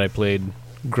games that I played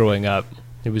growing up.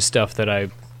 It was stuff that I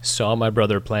saw my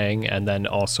brother playing and then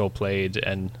also played,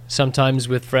 and sometimes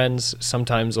with friends,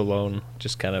 sometimes alone.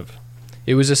 Just kind of,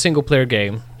 it was a single player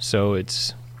game, so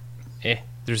it's,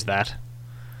 there's that.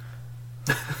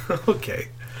 Okay.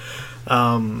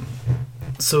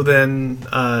 So then,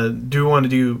 do you want to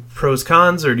do pros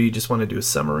cons, or do you just want to do a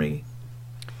summary?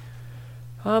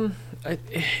 I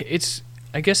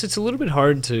guess it's a little bit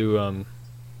hard to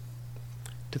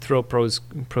throw pros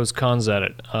cons at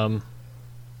it.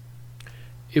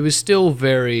 It was still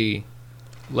very,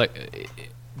 like,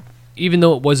 even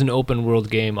though it was an open world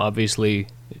game, obviously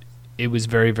it was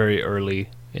very, very early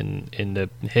in the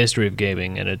history of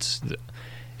gaming, and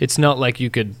it's not like you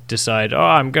could decide, oh,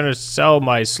 I'm gonna sell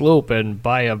my slope and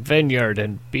buy a vineyard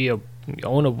and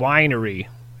own a winery.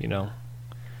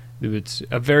 It's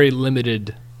a very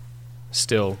limited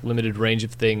range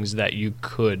of things that you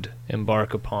could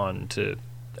embark upon to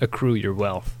accrue your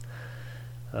wealth.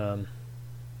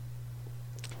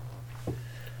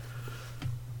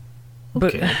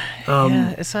 But Okay.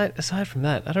 yeah, aside from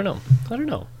that, I don't know.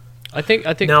 I think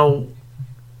Now,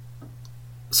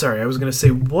 sorry, I was going to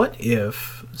say, what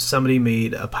if somebody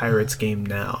made a Pirates game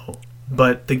now,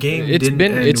 but the game didn't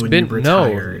end when you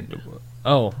retired?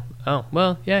 No. Oh,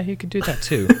 well, yeah, you could do that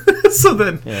too. So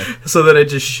then it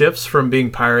just shifts from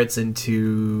being pirates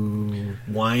into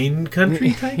wine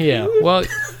country type? Yeah, well,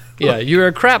 yeah, you're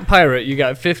a crap pirate. You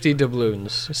got 50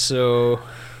 doubloons. So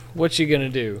what you going to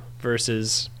do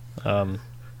versus...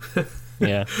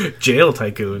 yeah. Jail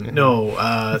tycoon. No,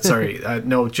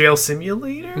 no, jail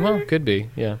simulator? Well, could be,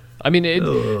 yeah. I mean,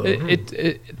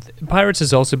 Pirates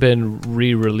has also been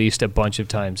re-released a bunch of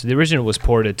times. The original was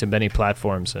ported to many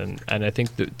platforms, and I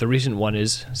think the recent one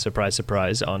is, surprise,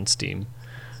 surprise, on Steam,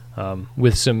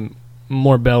 with some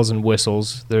more bells and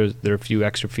whistles. There are a few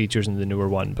extra features in the newer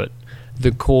one, but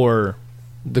the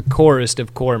corest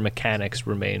of core mechanics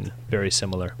remain very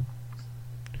similar.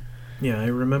 Yeah, I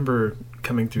remember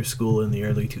coming through school in the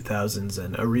early 2000s,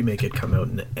 and a remake had come out,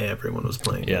 and everyone was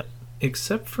playing it.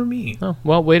 Except for me. Oh,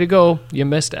 well, way to go. You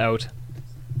missed out.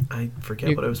 I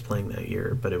forget what I was playing that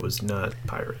year, but it was not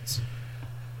Pirates.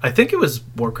 I think it was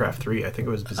Warcraft 3. I think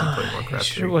I was busy playing Warcraft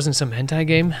 3. Sure it wasn't some hentai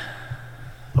game?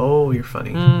 Oh, you're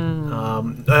funny.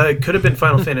 It could have been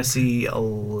Final Fantasy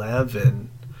 11.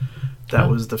 That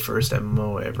was the first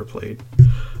MMO I ever played.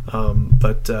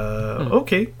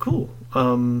 Okay, cool.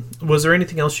 Was there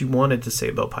anything else you wanted to say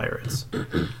about Pirates?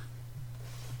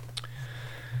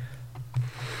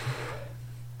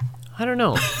 I don't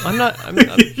know.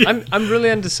 I'm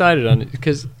really undecided on it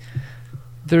because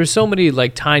there are so many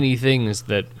like tiny things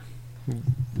that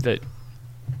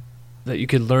you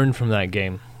could learn from that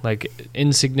game. Like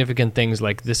insignificant things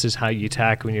like this is how you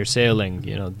tack when you're sailing.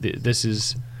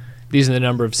 These are the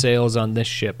number of sails on this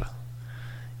ship.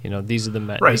 These are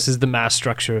this is the mass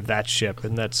structure of that ship,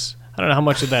 and that's, I don't know how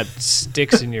much of that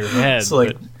sticks in your head. So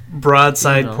like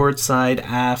broadside, port side,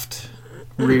 aft,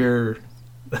 rear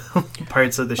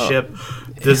parts of the ship.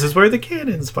 This is where the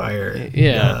cannons fire.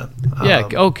 Yeah.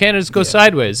 Cannons go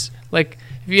sideways. Like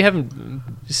if you haven't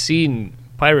seen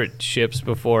pirate ships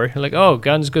before, you're like, oh,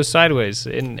 guns go sideways.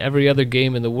 In every other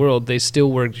game in the world, they still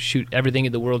everything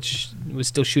in the world was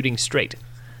still shooting straight.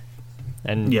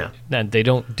 And they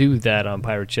don't do that on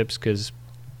pirate ships because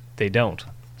they don't.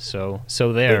 So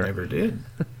there. They never did.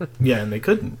 Yeah, and they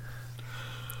couldn't.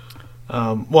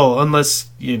 Well, unless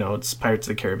it's Pirates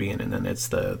of the Caribbean, and then it's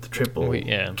the triple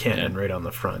cannon right on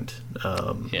the front.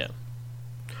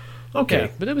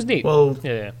 Okay, but it was neat. Well,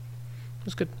 it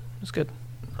was good.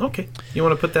 Okay, you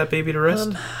want to put that baby to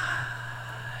rest?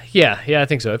 Yeah, I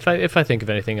think so. If I think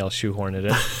of anything, I'll shoehorn it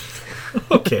in.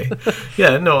 Okay,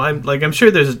 yeah, no, I'm sure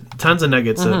there's tons of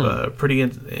nuggets of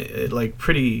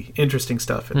pretty interesting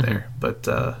stuff in there, but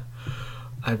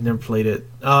I've never played it.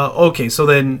 Okay, so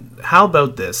then how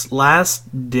about this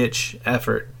last ditch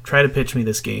effort? Try to pitch me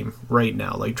this game right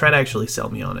now. Like, try to actually sell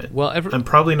me on it. Well, I'm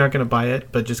probably not going to buy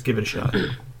it, but just give it a shot.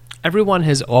 Everyone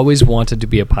has always wanted to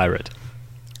be a pirate.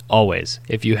 Always.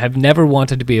 If you have never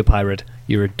wanted to be a pirate,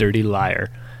 you're a dirty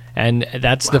liar. And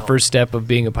that's the first step of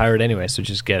being a pirate anyway, so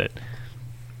just get it.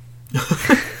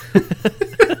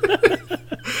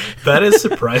 That is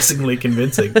surprisingly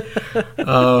convincing.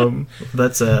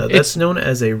 That's known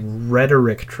as a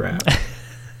rhetoric trap.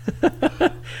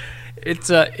 It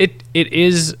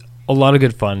is a lot of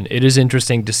good fun. It is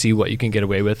interesting to see what you can get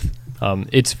away with.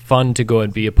 It's fun to go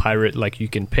and be a pirate. Like, you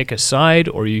can pick a side,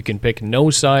 or you can pick no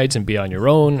sides and be on your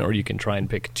own, or you can try and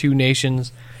pick two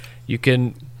nations. You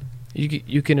can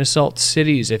assault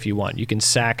cities if you want. You can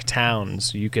sack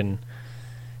towns. You can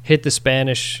hit the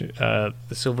Spanish, the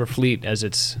Silver Fleet as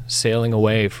it's sailing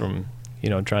away from,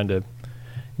 trying to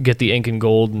get the ink and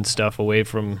gold and stuff away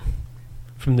from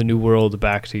the New World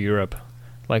back to Europe.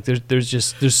 Like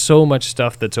there's so much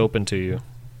stuff that's open to you.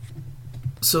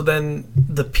 So then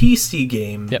the PC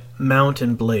game, Yep. Mount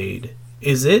and Blade,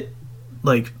 is it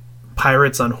like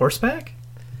pirates on horseback?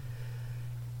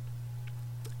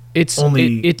 It's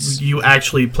It's you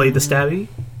actually play the stabby?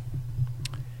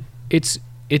 It's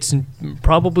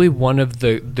probably one of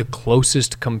the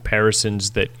closest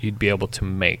comparisons that you'd be able to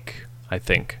make, I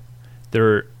think.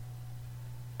 There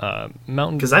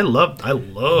Mountain, because I love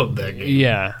that game.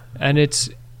 yeah, and it's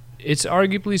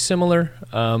arguably similar.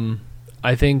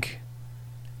 I think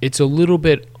it's a little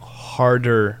bit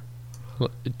harder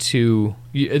to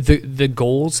the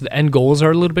goals. The end goals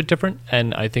are a little bit different,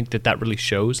 and I think that really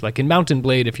shows. Like in Mount and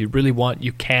Blade, if you really want,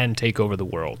 you can take over the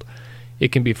world.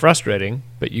 It can be frustrating,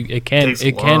 but it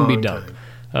can be done.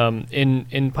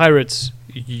 In Pirates,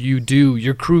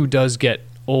 your crew does get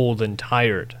old and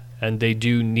tired, and they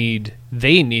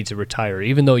need to retire.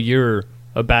 Even though you're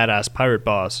a badass pirate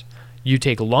boss, you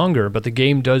take longer, but the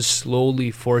game does slowly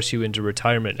force you into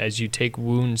retirement as you take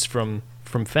wounds from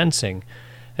fencing,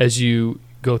 as you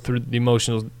go through the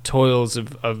emotional toils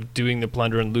of doing the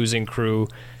plunder and losing crew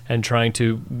and trying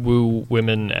to woo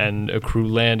women and accrue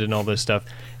land and all this stuff,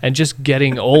 and just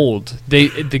getting old.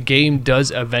 The game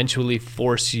does eventually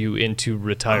force you into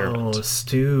retirement. Oh,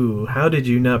 Stu, how did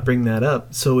you not bring that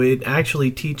up? So it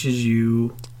actually teaches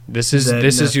you this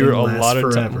is your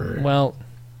allotted time. Well,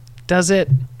 does it?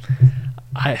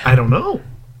 I don't know.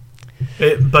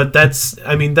 But that's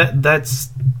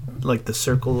like the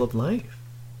circle of life,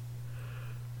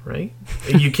 right?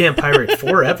 You can't pirate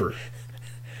forever.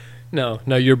 No,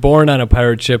 you're born on a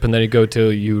pirate ship and then you go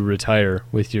till you retire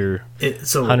with your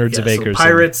hundreds of acres. So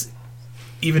pirates,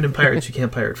 even in Pirates, you can't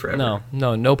pirate forever.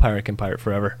 No pirate can pirate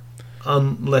forever.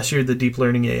 Unless you're the deep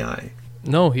learning AI.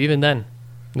 No, even then.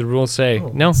 The rules say,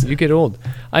 you get old.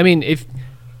 I mean, if,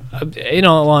 in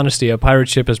all honesty, a pirate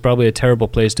ship is probably a terrible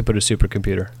place to put a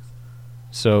supercomputer.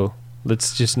 So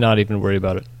let's just not even worry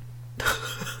about it.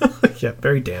 Yeah,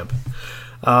 very damp.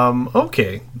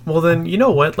 Okay, well then, you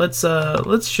know what?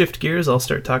 Let's shift gears. I'll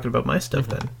start talking about my stuff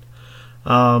then.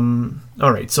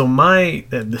 All right. So my,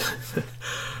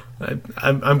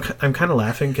 I'm kind of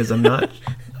laughing because I'm not.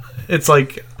 It's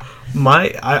like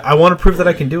I want to prove that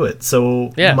I can do it.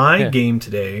 So my game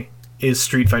today is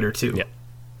Street Fighter 2. Yeah.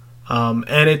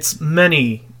 And it's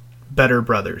many better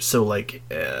brothers. So like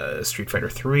Street Fighter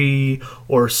 3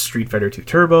 or Street Fighter 2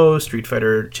 Turbo, Street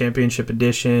Fighter Championship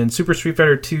Edition, Super Street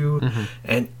Fighter 2,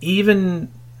 and even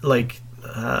like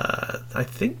I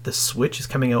think the Switch is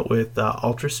coming out with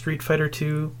Ultra Street Fighter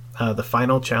 2, the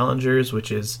Final Challengers,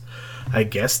 which is I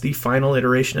guess the final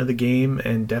iteration of the game,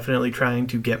 and definitely trying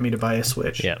to get me to buy a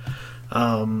Switch. Yeah.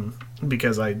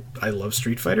 Because I love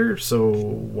Street Fighter, so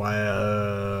why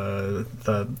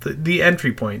the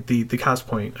entry point, the cost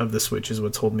point of the Switch is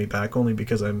what's holding me back, only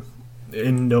because I'm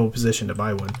in no position to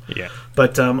buy one. Yeah.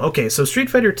 But okay, so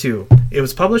Street Fighter 2, it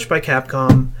was published by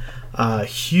Capcom,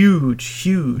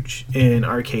 huge in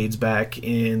arcades back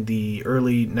in the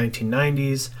early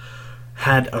 1990s,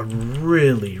 had a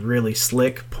really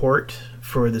slick port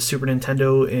for the Super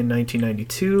Nintendo in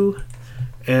 1992,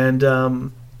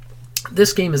 and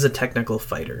this game is a technical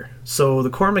fighter. So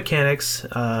the core mechanics,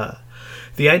 the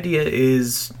idea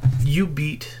is you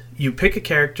pick a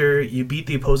character, you beat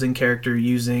the opposing character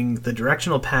using the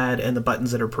directional pad and the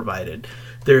buttons that are provided.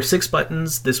 There are 6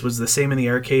 buttons. This was the same in the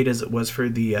arcade as it was for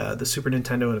the Super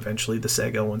Nintendo and eventually the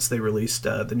Sega once they released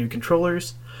the new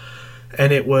controllers.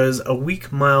 And it was a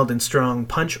weak, mild, and strong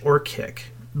punch or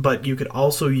kick. But you could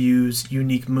also use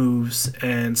unique moves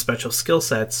and special skill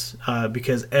sets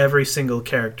because every single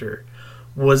character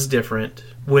was different,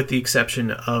 with the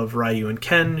exception of Ryu and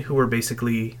Ken, who were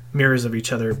basically mirrors of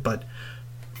each other, but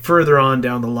further on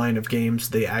down the line of games,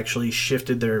 they actually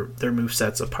shifted their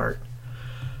movesets apart.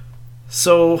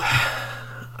 So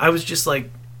I was just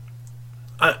like,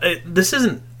 this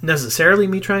isn't necessarily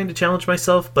me trying to challenge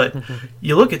myself, but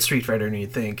you look at Street Fighter and you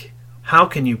think, how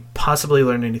can you possibly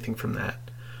learn anything from that?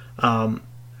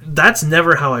 That's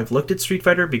never how I've looked at Street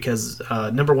Fighter because,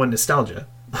 number one, nostalgia.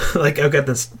 Like, I've got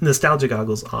this nostalgia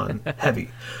goggles on heavy.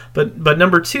 But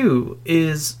number two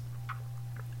is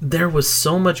there was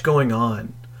so much going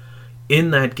on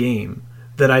in that game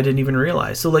that I didn't even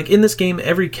realize. So, like, in this game,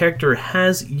 every character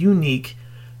has unique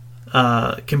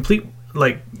and completely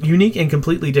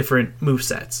different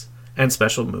movesets and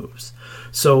special moves.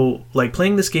 So, like,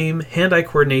 playing this game, hand-eye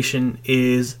coordination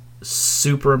is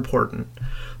super important.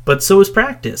 But so is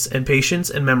practice and patience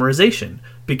and memorization,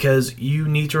 because you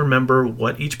need to remember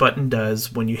what each button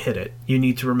does when you hit it. You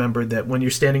need to remember that when you're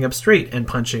standing up straight and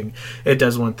punching, it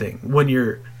does one thing. When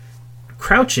you're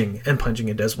crouching and punching,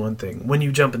 it does one thing. When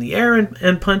you jump in the air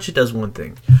and punch, it does one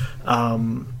thing.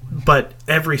 But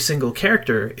every single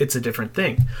character, it's a different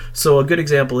thing. So a good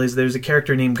example is there's a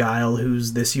character named Guile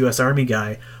who's this U.S. Army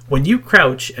guy. When you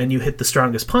crouch and you hit the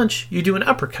strongest punch, you do an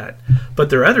uppercut. But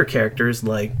there are other characters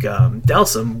like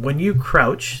Dhalsim. When you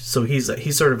crouch, so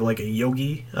he's sort of like a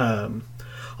yogi.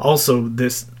 Also,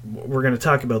 we're going to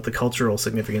talk about the cultural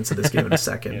significance of this game in a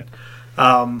second.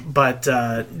 But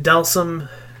Dhalsim,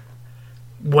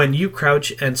 when you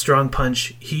crouch and strong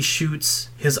punch, he shoots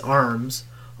his arms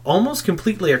almost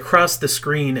completely across the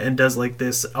screen and does like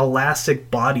this elastic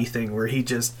body thing where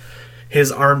his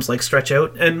arms like stretch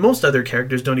out, and most other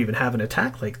characters don't even have an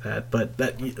attack like that, but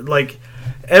that, like,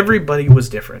 everybody was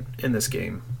different in this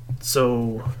game.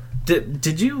 So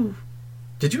did you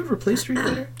ever play Street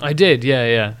Fighter? I did,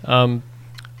 yeah.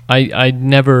 I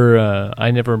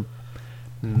never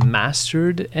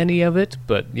mastered any of it,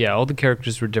 but yeah, all the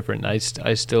characters were different. I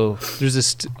still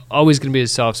there's always going to be a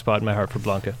soft spot in my heart for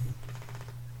Blanca.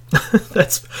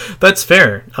 That's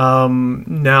fair.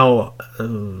 Now,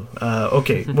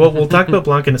 okay. Well, we'll talk about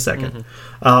Blanca in a second.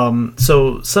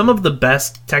 So some of the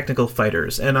best technical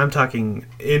fighters, and I'm talking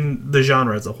in the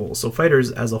genre as a whole, so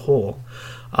fighters as a whole,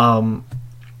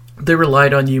 they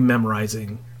relied on you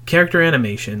memorizing character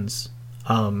animations,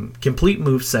 complete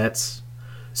move sets,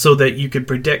 so that you could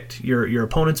predict your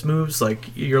opponent's moves. Like,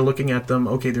 you're looking at them,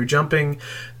 okay, they're jumping,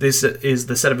 this is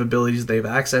the set of abilities they have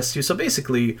access to. So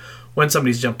basically, when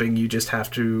somebody's jumping, you just have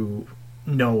to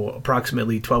know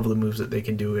approximately 12 of the moves that they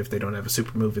can do if they don't have a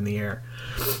super move in the air.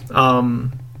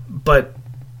 But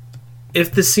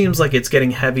if this seems like it's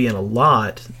getting heavy and a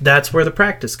lot, that's where the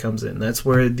practice comes in. That's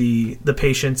where the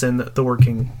patience and the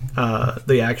working,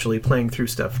 the actually playing through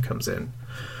stuff comes in.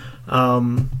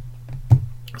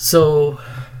 So,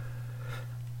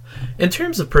 in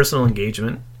terms of personal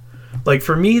engagement, like,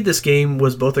 for me, this game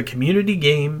was both a community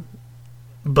game,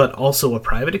 but also a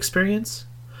private experience.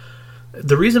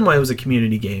 The reason why it was a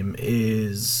community game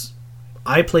is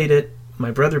I played it,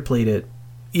 my brother played it,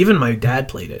 even my dad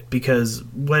played it, because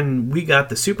when we got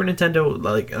the Super Nintendo,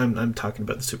 like, I'm talking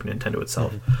about the Super Nintendo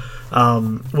itself.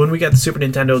 When we got the Super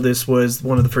Nintendo, this was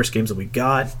one of the first games that we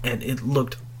got, and it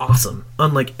looked awesome,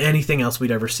 unlike anything else we'd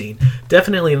ever seen.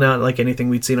 Definitely not like anything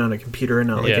we'd seen on a computer, and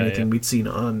not like anything we'd seen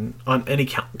on any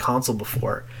console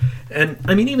before. And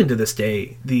I mean, even to this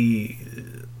day, the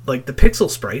pixel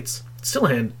sprites still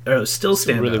stand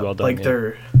really up. well done, like,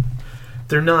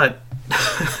 they're not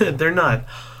they're not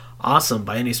awesome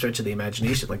by any stretch of the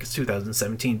imagination. Like, it's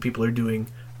 2017, people are doing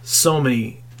so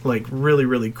many like really,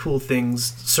 really cool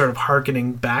things, sort of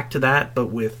hearkening back to that, but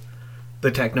with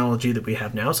the technology that we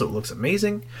have now, so it looks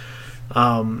amazing.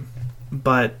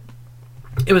 But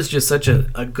it was just such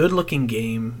a good looking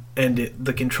game, and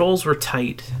the controls were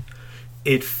tight.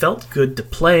 It felt good to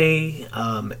play.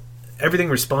 Everything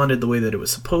responded the way that it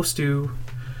was supposed to,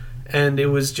 and it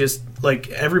was just like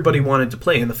everybody wanted to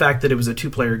play. And the fact that it was a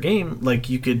 2-player game, like,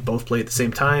 you could both play at the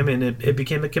same time, and it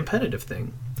became a competitive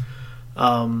thing.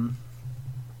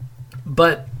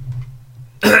 But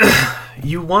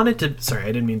you wanted to... Sorry, I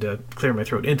didn't mean to clear my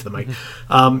throat into the mic.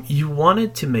 You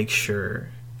wanted to make sure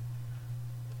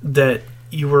that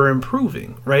you were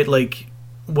improving, right? Like,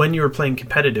 when you were playing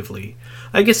competitively,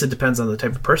 I guess it depends on the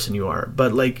type of person you are,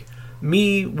 but, like,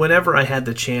 me, whenever I had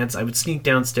the chance, I would sneak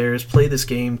downstairs, play this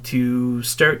game to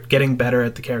start getting better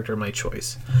at the character of my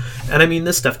choice. And I mean,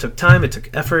 this stuff took time, it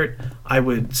took effort. I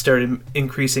would start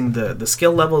increasing the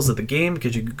skill levels of the game,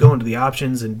 because you could go into the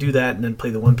options and do that, and then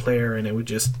play the one player, and it would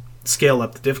just scale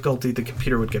up the difficulty. The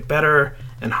computer would get better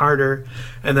and harder,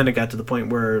 and then it got to the point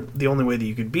where the only way that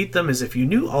you could beat them is if you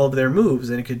knew all of their moves,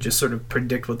 and it could just sort of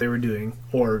predict what they were doing,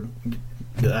 or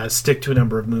stick to a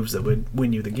number of moves that would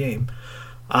win you the game.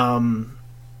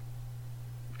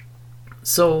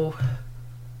 So,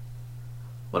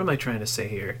 what am I trying to say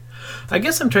here? I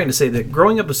guess I'm trying to say that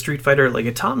growing up with Street Fighter, like,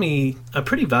 it taught me a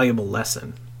pretty valuable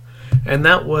lesson. And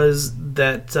that was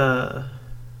that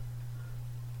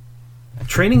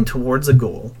training towards a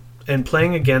goal and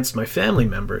playing against my family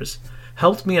members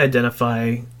helped me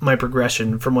identify my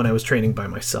progression from when I was training by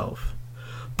myself.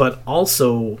 But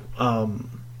also,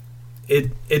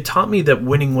 it taught me that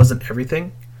winning wasn't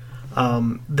everything.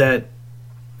 That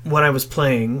when I was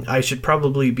playing, I should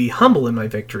probably be humble in my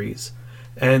victories,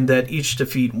 and that each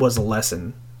defeat was a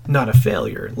lesson, not a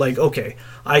failure. Like, okay,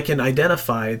 I can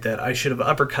identify that I should have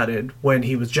uppercutted when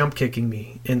he was jump kicking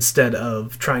me instead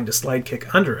of trying to slide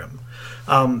kick under him.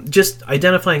 Just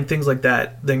identifying things like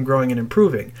that, then growing and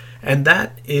improving. And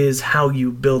that is how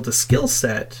you build a skill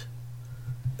set.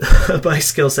 My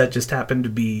skill set just happened to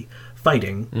be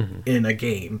fighting in a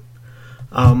game.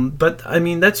 But, I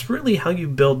mean, that's really how you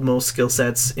build most skill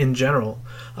sets in general.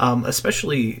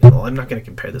 Especially, well, I'm not going to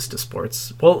compare this to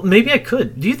sports. Well, maybe I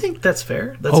could. Do you think that's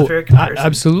fair? That's a fair comparison?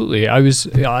 Absolutely.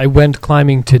 I went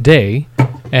climbing today,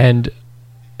 and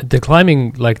the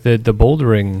climbing, like the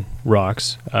bouldering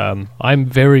rocks, I'm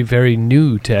very, very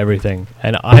new to everything,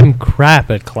 and I'm crap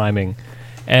at climbing.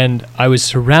 And I was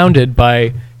surrounded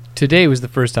by, today was the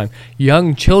first time,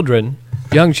 young children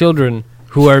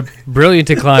who are brilliant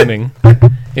at climbing.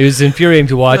 It was infuriating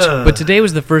to watch. But today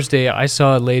was the first day I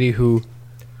saw a lady who,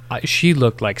 she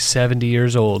looked like 70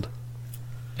 years old.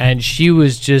 And she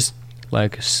was just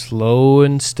like slow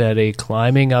and steady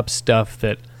climbing up stuff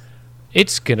that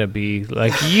it's going to be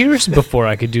like years before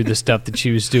I could do the stuff that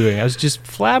she was doing. I was just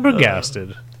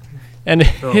flabbergasted. And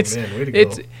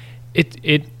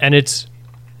it's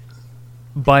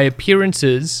by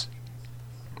appearances.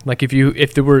 Like if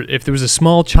there was a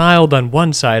small child on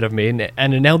one side of me and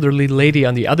an elderly lady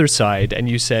on the other side, and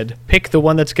you said pick the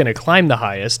one that's going to climb the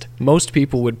highest, most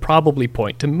people would probably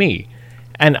point to me,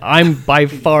 and I'm by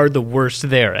far the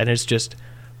worst there. And it's just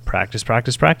practice,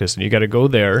 and you got to go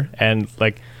there, and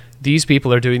like these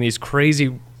people are doing these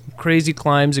crazy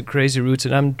climbs and crazy routes,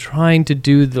 and I'm trying to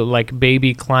do the like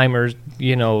baby climbers,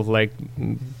 like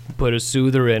put a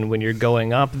soother in when you're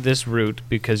going up this route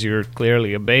because you're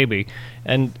clearly a baby.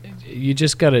 And you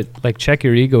just gotta like check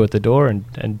your ego at the door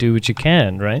and do what you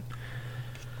can, right?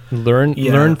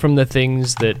 Learn from the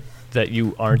things that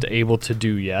you aren't able to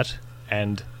do yet,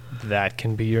 and that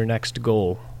can be your next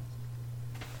goal.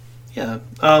 Yeah.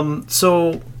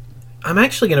 So I'm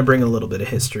actually going to bring a little bit of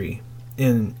history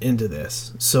into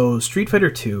this. So Street Fighter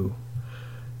 2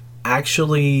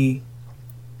 actually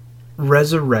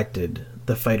resurrected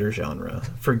the fighter genre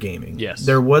for gaming. Yes.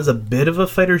 There was a bit of a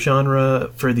fighter genre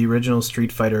for the original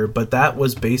Street Fighter, but that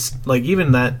was based, like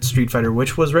even that Street Fighter,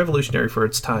 which was revolutionary for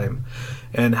its time,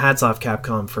 and hats off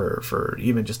Capcom for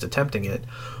even just attempting it,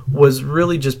 was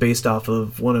really just based off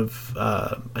of one of,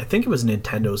 I think it was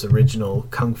Nintendo's original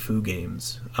Kung Fu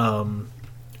games.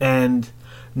 And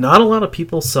not a lot of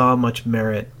people saw much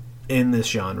merit in this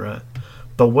genre,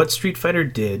 but what Street Fighter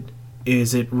did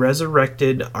is it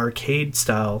resurrected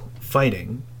arcade-style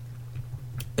fighting,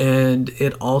 and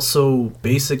it also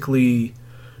basically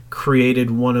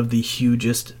created one of the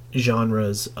hugest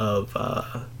genres of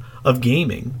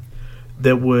gaming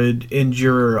that would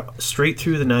endure straight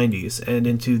through the 90s and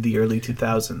into the early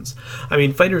 2000s. I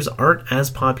mean, fighters aren't as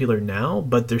popular now,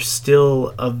 but they're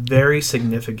still a very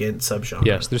significant subgenre.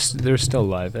 Yes, they're still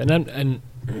alive, and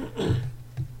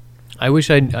I wish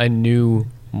I knew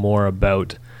more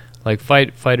about. Like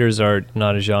fighters are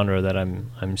not a genre that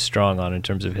I'm strong on in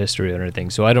terms of history or anything.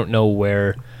 So I don't know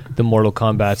where the Mortal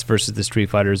Kombats versus the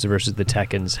Street Fighters versus the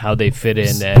Tekkens, how they fit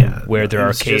in, and where their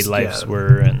arcade lives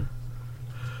were. And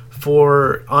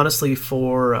for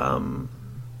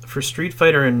Street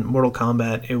Fighter and Mortal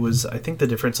Kombat, it was, I think, the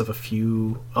difference of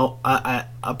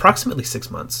approximately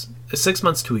 6 months, 6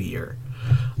 months to a year,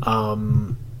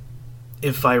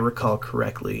 if I recall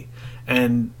correctly,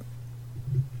 and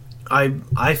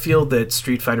I feel that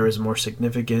Street Fighter is more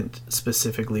significant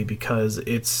specifically because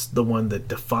it's the one that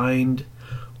defined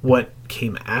what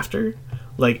came after.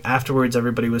 Like, afterwards,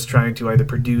 everybody was trying to either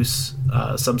produce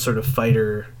some sort of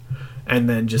fighter and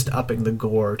then just upping the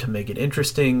gore to make it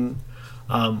interesting,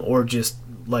 or just,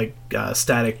 like,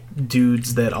 static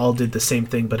dudes that all did the same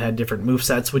thing but had different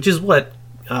movesets, which is what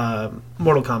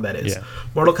Mortal Kombat is. Yeah.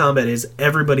 Mortal Kombat is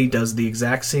everybody does the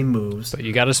exact same moves. But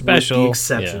you got a special. With the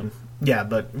exception. Yeah,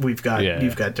 but you've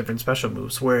got different special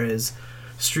moves, whereas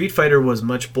Street Fighter was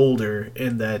much bolder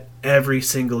in that every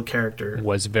single character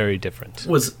was very different.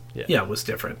 Was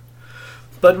different.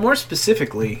 But more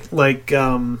specifically, like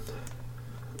do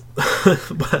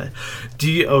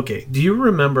you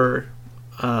remember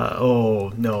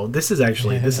this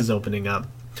is opening up.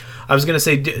 I was going to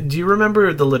say, do you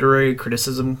remember the literary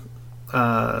criticism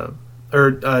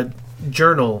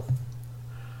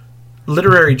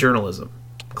literary journalism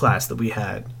class that we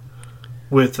had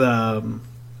with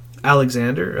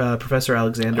Alexander, Professor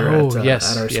Alexander at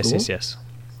our school? Yes.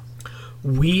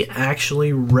 We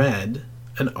actually read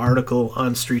an article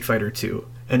on Street Fighter 2,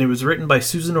 and it was written by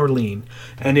Susan Orlean,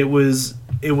 and it was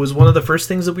one of the first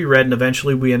things that we read, and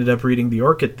eventually we ended up reading The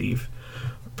Orchid Thief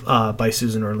by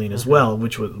Susan Orlean as well,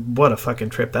 which was, what a fucking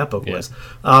trip that book was.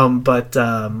 But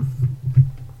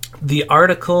the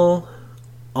article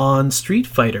on Street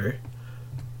Fighter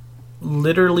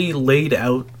literally laid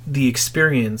out the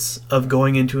experience of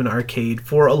going into an arcade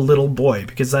for a little boy,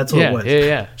 because that's what it was.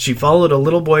 Yeah. She followed a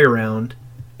little boy around,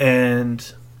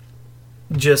 and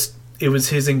just it was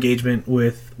his engagement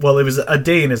with, well, it was a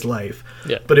day in his life,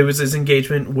 but it was his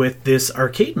engagement with this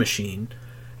arcade machine.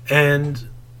 And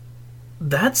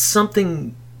that's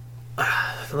something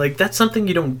that's something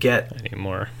you don't get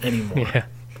anymore. Yeah.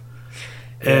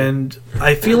 And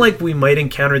I feel like we might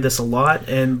encounter this a lot,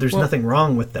 and there's nothing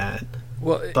wrong with that.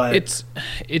 Well, but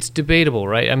it's debatable,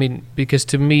 right? I mean, because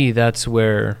to me, that's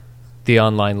where the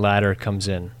online ladder comes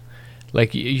in.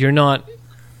 Like, you're not...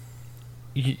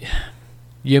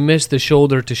 You miss the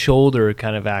shoulder-to-shoulder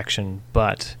kind of action,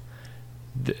 but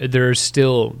there's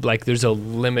still... Like, there's a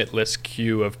limitless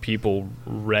queue of people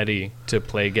ready to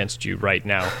play against you right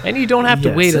now. And you don't have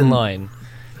to wait in line.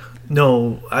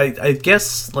 No, I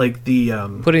guess like the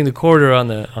putting the quarter on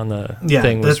the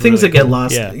thing was the things really that get cool.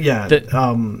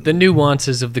 lost. The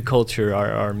nuances of the culture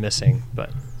are missing,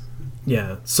 but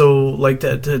yeah. So like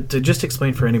to just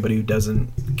explain for anybody who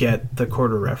doesn't get the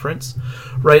quarter reference,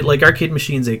 right? Like arcade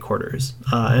machines, 8 quarters,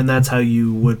 and that's how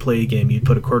you would play a game. You'd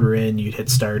put a quarter in, you'd hit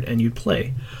start, and you'd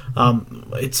play.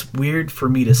 It's weird for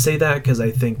me to say that because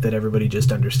I think that everybody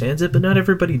just understands it, but not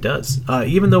everybody does.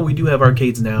 Even though we do have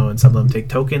arcades now and some of them take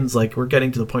tokens, like we're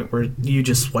getting to the point where you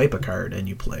just swipe a card and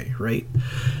you play, right?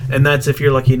 And that's if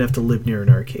you're lucky enough to live near an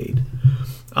arcade.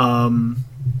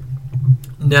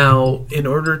 Now, in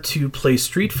order to play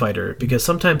Street Fighter, because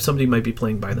sometimes somebody might be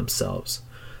playing by themselves,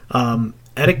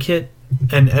 etiquette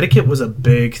was a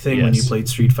big thing when you played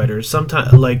Street Fighter.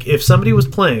 Sometimes, like if somebody was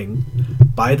playing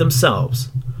by themselves,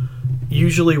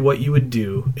 usually what you would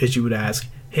do is you would ask,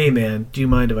 hey man, do you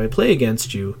mind if I play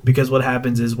against you? Because what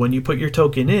happens is when you put your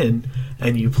token in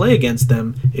and you play against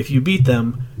them, if you beat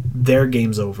them, their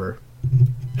game's over.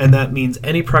 And that means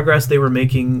any progress they were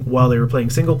making while they were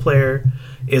playing single player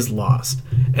is lost.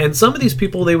 And some of these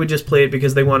people, they would just play it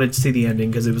because they wanted to see the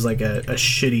ending, because it was like a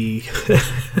shitty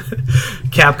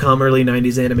Capcom early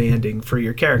 90s anime ending for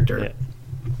your character. Yeah.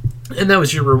 And that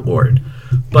was your reward.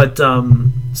 But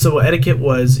so etiquette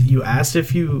was you asked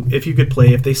if you could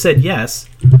play. If they said yes,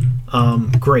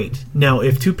 great. Now,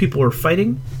 if 2 people were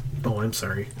fighting... Oh, I'm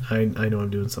sorry. I know I'm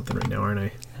doing something right now,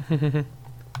 aren't I?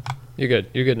 You're good.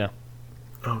 You're good now.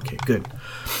 Okay, good.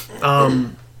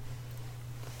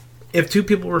 If 2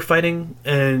 people were fighting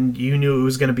and you knew it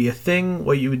was going to be a thing,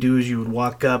 what you would do is you would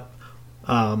walk up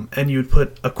and you would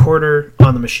put a quarter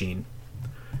on the machine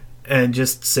and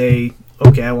just say,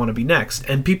 okay, I want to be next.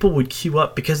 And people would queue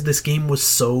up because this game was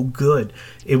so good.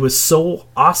 It was so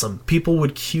awesome. People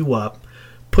would queue up,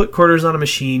 put quarters on a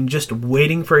machine, just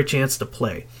waiting for a chance to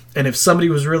play. And if somebody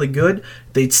was really good,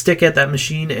 they'd stick at that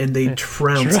machine and they'd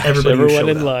trounce everyone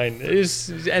in line. It's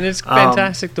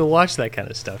fantastic to watch that kind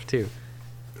of stuff too.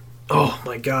 Oh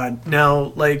my god!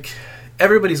 Now, like,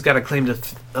 everybody's got a claim to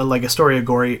like a story of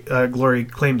glory,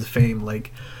 claim to fame.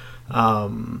 Like,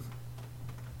 and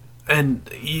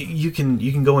you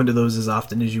can go into those as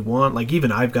often as you want. Like,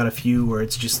 even I've got a few where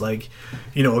it's just like,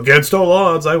 against all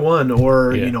odds, I won,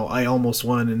 or I almost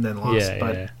won and then lost.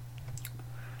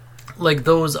 Like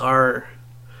those are.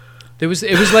 It was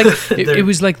like it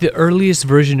was like the earliest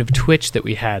version of Twitch that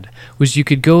we had. Was you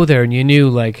could go there and you knew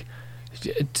like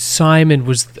Simon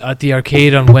was at the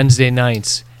arcade on Wednesday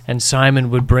nights, and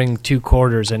Simon would bring 2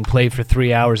 quarters and play for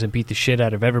 3 hours and beat the shit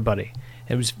out of everybody.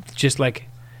 It was just like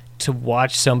to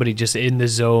watch somebody just in the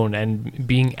zone and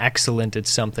being excellent at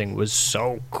something was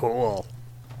so cool.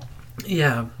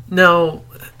 Yeah. Now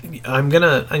I'm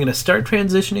gonna start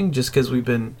transitioning just because we've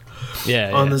been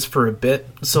on this for a bit.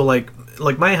 So like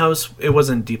my house, it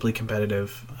wasn't deeply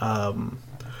competitive,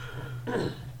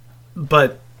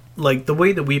 but like the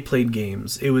way that we played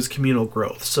games, it was communal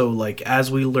growth. So like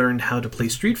as we learned how to play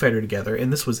Street Fighter together,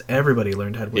 and this was everybody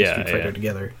learned how to play Street Fighter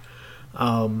together.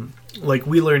 Like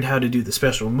we learned how to do the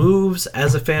special moves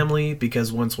as a family,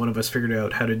 because once one of us figured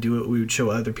out how to do it, we would show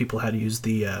other people how to use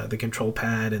the control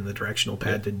pad and the directional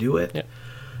pad to do it.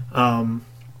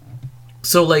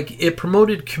 So like it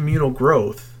promoted communal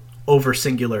growth over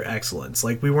singular excellence.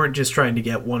 Like we weren't just trying to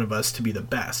get one of us to be the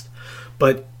best,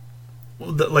 but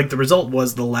the result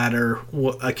was the latter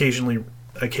occasionally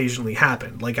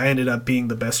happened. Like I ended up being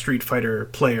the best Street Fighter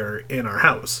player in our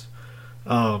house,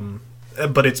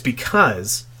 but it's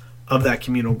because of that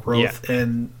communal growth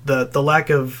and the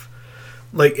lack of,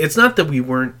 like, it's not that we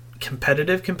weren't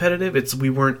competitive, it's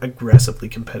we weren't aggressively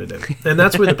competitive, and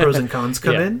that's where the pros and cons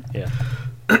come in.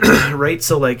 Right?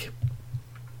 So like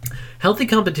healthy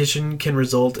competition can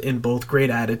result in both great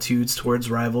attitudes towards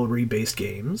rivalry-based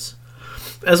games,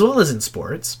 as well as in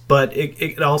sports, but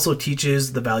it also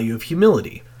teaches the value of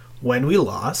humility. When we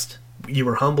lost, you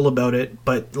were humble about it,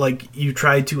 but like you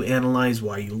tried to analyze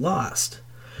why you lost.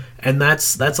 And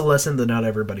that's a lesson that not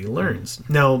everybody learns.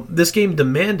 Now, this game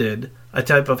demanded a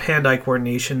type of hand-eye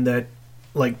coordination that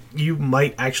like you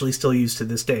might actually still use to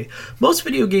this day. Most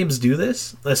video games do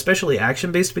this, especially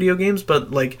action-based video games, but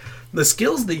like the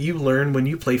skills that you learn when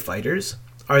you play fighters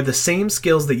are the same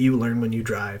skills that you learn when you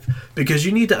drive, because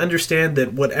you need to understand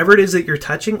that whatever it is that you're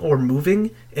touching or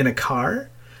moving in a car,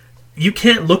 you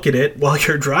can't look at it while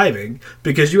you're driving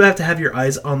because you have to have your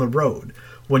eyes on the road.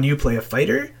 When you play a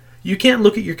fighter, you can't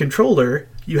look at your controller.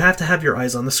 You have to have your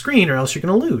eyes on the screen or else you're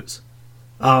going to lose.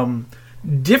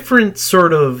 Different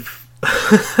sort of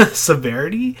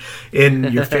severity in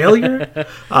your failure.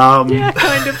 Yeah,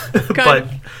 kind of.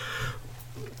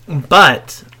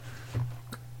 But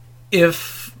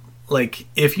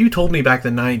if you told me back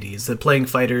in the 90s that playing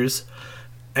fighters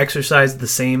exercised the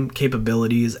same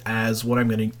capabilities as what I'm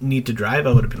going to need to drive,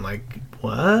 I would have been like,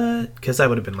 what? Because I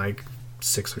would have been like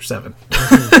 6 or 7.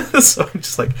 So I'm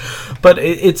just like, but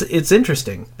it's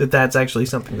interesting that that's actually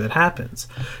something that happens.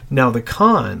 Now the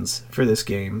cons for this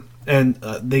game, and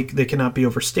they cannot be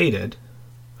overstated.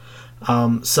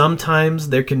 Sometimes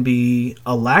there can be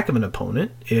a lack of an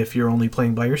opponent if you're only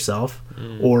playing by yourself,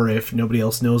 or if nobody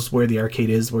else knows where the arcade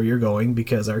is where you're going,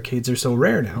 because arcades are so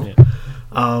rare now.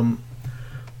 Yeah.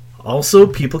 Also,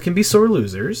 people can be sore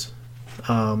losers.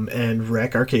 And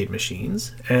wreck arcade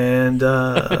machines, and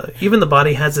even the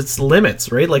body has its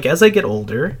limits, right? Like as I get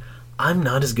older, I'm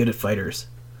not as good at fighters,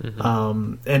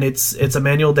 and it's a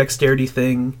manual dexterity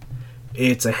thing,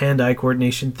 it's a hand-eye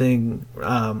coordination thing,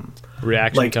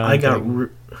 reaction like time. I got,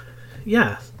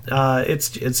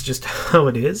 it's just how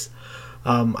it is.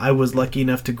 I was lucky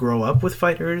enough to grow up with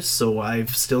fighters, so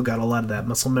I've still got a lot of that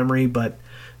muscle memory, but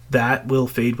that will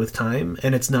fade with time,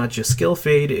 and it's not just skill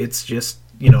fade, it's just,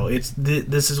 you know,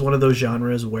 this is one of those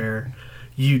genres where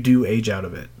you do age out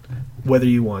of it, whether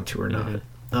you want to or not.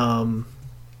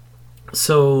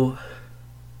 So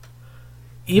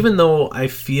even though I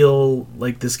feel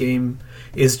like this game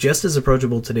is just as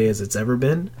approachable today as it's ever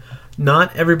been,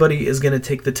 not everybody is going to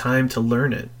take the time to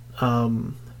learn it.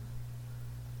 And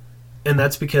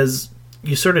that's because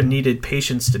you sort of needed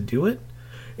patience to do it.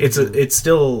 It's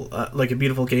still like a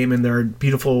beautiful game, and there are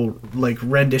beautiful like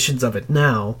renditions of it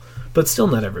now, but still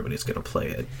not everybody's going to play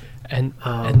it. And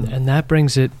that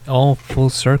brings it all full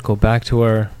circle back to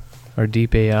our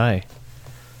deep AI.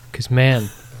 Because man,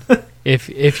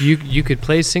 if you could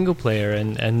play single player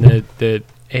and the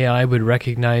AI would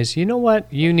recognize, you know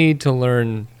what, you need to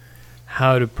learn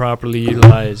how to properly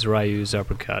utilize Ryu's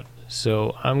uppercut.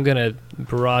 So I'm going to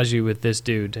barrage you with this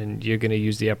dude, and you're going to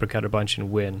use the uppercut a bunch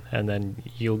and win, and then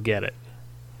you'll get it.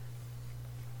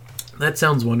 That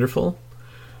sounds wonderful.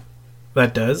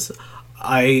 That does.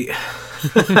 I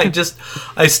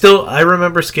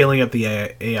remember scaling up the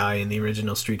AI in the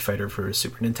original Street Fighter for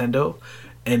Super Nintendo,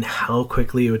 and how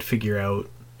quickly it would figure out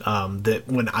that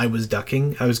when I was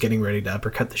ducking, I was getting ready to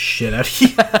uppercut the shit out of you.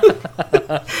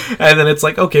 And then it's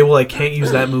like, okay, well, I can't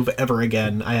use that move ever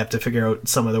again. I have to figure out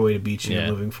some other way to beat you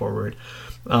moving forward.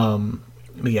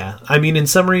 Yeah, I mean, in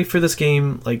summary for this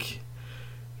game, like,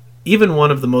 even one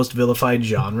of the most vilified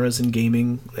genres in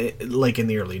gaming, like in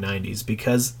the early 90s,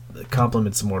 because it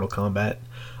complements Mortal Kombat,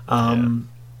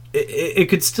 it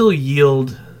could still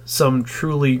yield some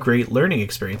truly great learning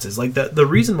experiences. Like the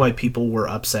reason why people were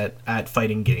upset at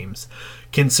fighting games,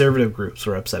 conservative groups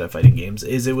were upset at fighting games,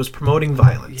 is it was promoting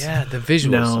violence. Yeah, the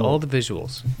visuals, all the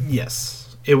visuals.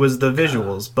 Yes, it was the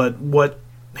visuals, but what...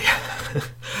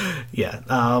 yeah,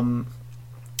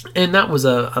 and that was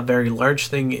a very large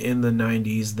thing in the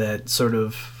 90s that sort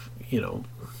of, you know...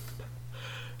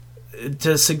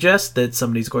 To suggest that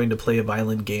somebody's going to play a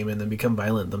violent game and then become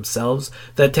violent themselves,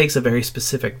 that takes a very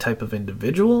specific type of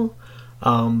individual.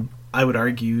 I would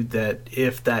argue that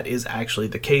if that is actually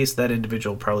the case, that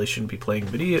individual probably shouldn't be playing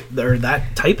video or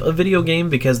that type of video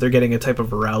game, because they're getting a type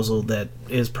of arousal that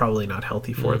is probably not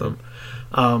healthy for them.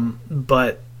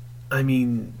 But I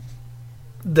mean,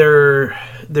 there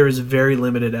is very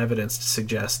limited evidence to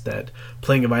suggest that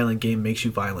playing a violent game makes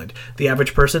you violent. The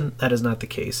average person, that is not the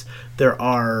case. There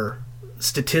are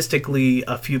statistically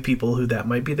a few people who that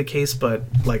might be the case, but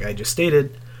like I just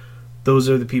stated, those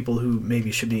are the people who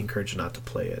maybe should be encouraged not to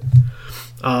play it.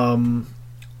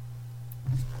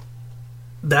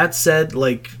 That said,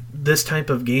 like, this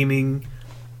type of gaming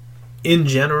in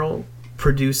general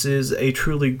produces a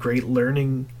truly great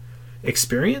learning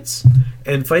experience,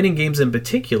 and fighting games in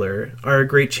particular are a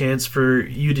great chance for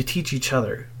you to teach each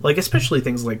other, like especially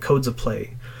things like codes of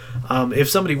play. If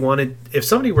somebody were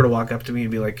to walk up to me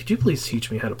and be like, could you please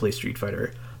teach me how to play Street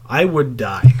Fighter, I would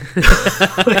die.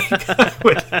 Like,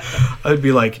 I'd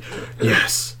be like,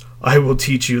 yes, I will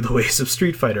teach you the ways of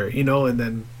Street Fighter, you know, and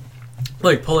then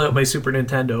like pull out my Super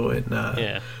Nintendo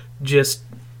and just,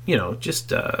 you know,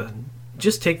 just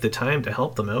take the time to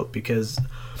help them out, because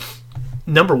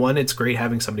number one, it's great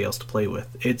having somebody else to play with.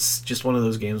 It's just one of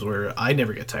those games where I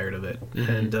never get tired of it.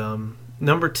 And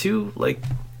number two, like,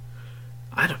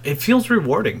 it feels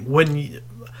rewarding when you,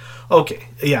 okay,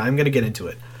 yeah, I'm gonna get into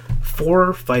it.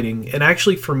 For fighting, and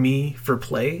actually for me, for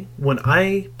play, when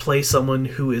I play someone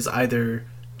who is either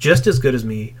just as good as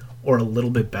me or a little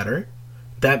bit better,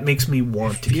 that makes me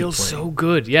want to keep playing. Feels so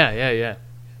good. Yeah.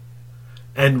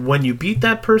 And when you beat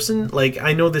that person, like,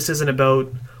 I know this isn't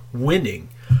about winning,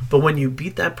 but when you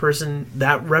beat that person,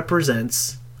 that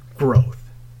represents growth.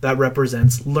 That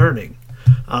represents learning.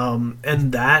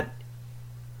 And that,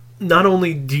 not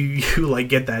only do you like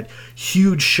get that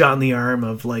huge shot in the arm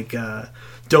of like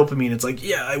dopamine, it's like,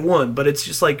 yeah, I won, but it's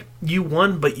just like, you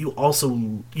won, but you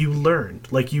learned,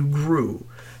 like, you grew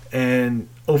and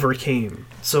overcame.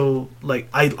 So like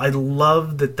I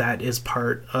love that is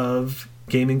part of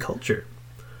gaming culture.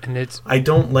 And I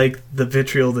don't like the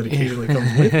vitriol that occasionally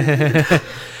comes with it.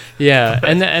 Yeah,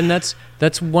 and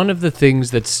that's one of the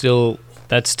things that still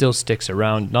sticks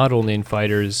around, not only in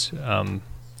fighters,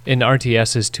 in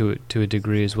RTSs to a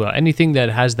degree as well. Anything that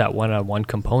has that one-on-one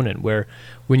component, where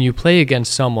when you play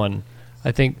against someone,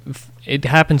 I think it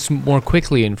happens more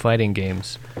quickly in fighting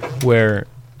games, where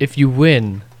if you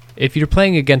win, if you're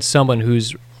playing against someone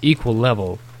who's equal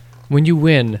level, when you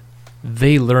win,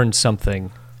 they learned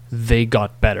something, they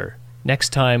got better. Next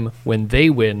time when they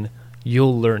win,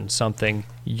 you'll learn something,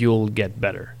 you'll get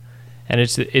better. And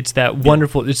it's that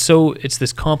wonderful, it's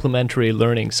this complementary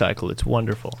learning cycle. It's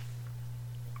wonderful.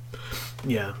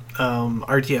 Yeah,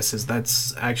 RTS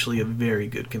that's actually a very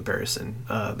good comparison.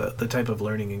 The type of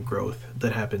learning and growth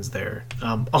that happens there.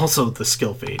 Also, the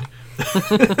skill fade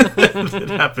that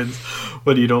happens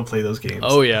when you don't play those games.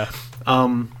 Oh yeah.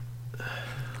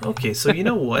 Okay, so you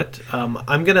know what?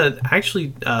 I'm gonna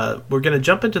actually we're gonna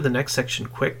jump into the next section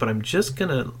quick, but I'm just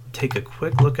gonna take a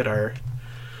quick look at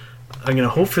I'm gonna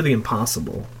hope for the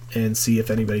impossible and see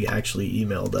if anybody actually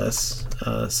emailed us.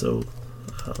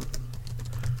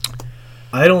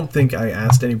 I don't think I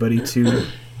asked anybody to.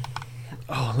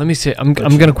 Oh, let me see. I'm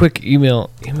gonna quick email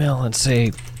and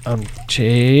say,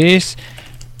 Chase,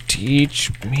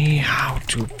 teach me how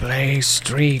to play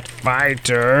Street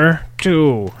Fighter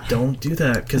 2. Don't do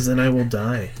that, because then I will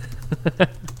die.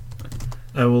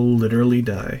 I will literally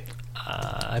die.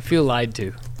 I feel lied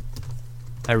to.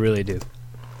 I really do.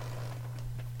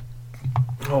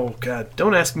 Oh God!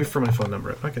 Don't ask me for my phone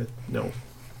number. I'm not gonna. No.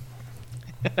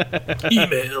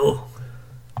 Email.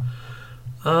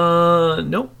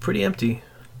 Nope, pretty empty.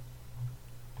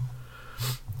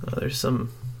 There's some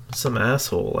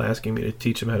asshole asking me to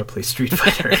teach him how to play Street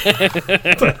Fighter.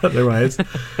 But otherwise,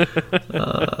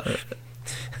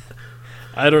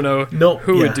 I don't know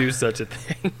who would do such a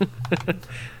thing.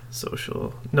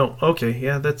 Social. No, okay,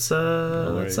 yeah, that's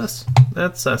us.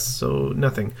 That's us, so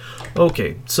nothing.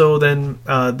 Okay, so then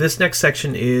this next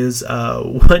section is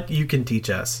what you can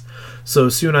teach us. So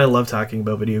Sue and I love talking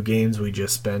about video games. We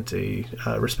just spent a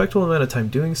respectable amount of time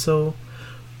doing so,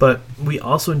 but we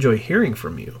also enjoy hearing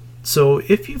from you. So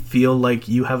if you feel like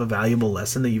you have a valuable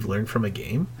lesson that you've learned from a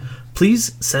game,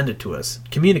 please send it to us.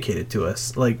 Communicate it to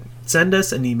us. Like, send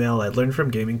us an email at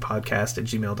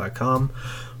learnfromgamingpodcast@gmail.com.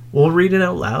 We'll read it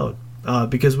out loud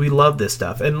because we love this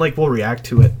stuff, and like, we'll react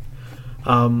to it.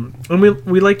 And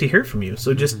we like to hear from you,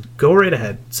 so just go right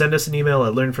ahead. Send us an email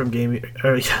at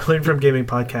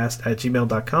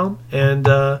learnfromgamingpodcast@gmail.com, and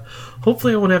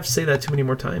hopefully I won't have to say that too many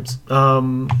more times.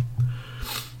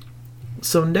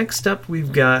 So next up,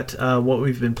 we've got what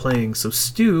we've been playing. So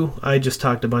Stu, I just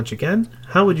talked a bunch again.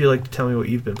 How would you like to tell me what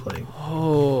you've been playing?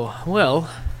 Oh, well,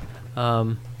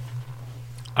 I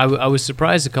was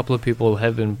surprised a couple of people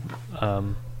have been...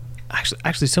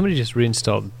 Actually, somebody just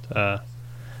reinstalled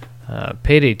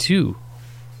Payday 2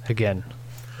 again.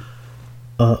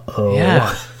 Uh-oh.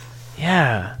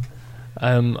 Yeah.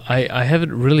 I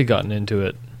haven't really gotten into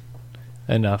it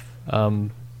enough.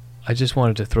 I just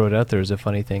wanted to throw it out there as a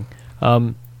funny thing.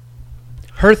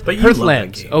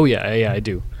 Hearthlands. Oh yeah, I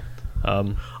do.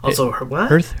 Also, what?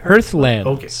 Hearthlands.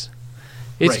 Okay.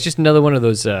 It's just another one of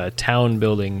those town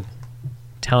building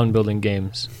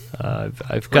games.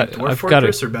 I've got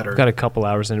a couple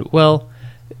hours in it. Well,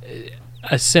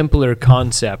 a simpler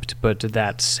concept, but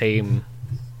that same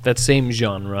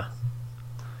genre.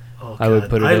 Oh, God. I would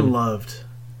put it in.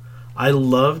 I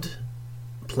loved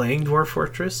playing Dwarf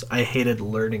Fortress. I hated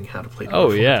learning how to play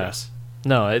Dwarf Fortress.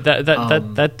 No,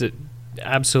 that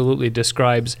absolutely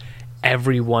describes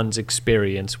everyone's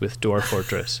experience with Dwarf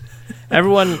Fortress.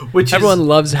 Everyone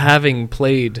loves having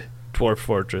played Dwarf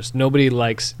Fortress. Nobody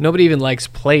even likes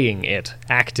playing it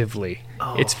actively.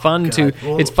 It's fun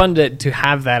to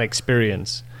have that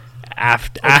experience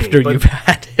after you've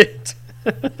had it.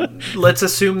 Let's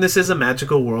assume this is a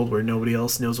magical world where nobody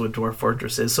else knows what Dwarf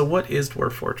Fortress is. So what is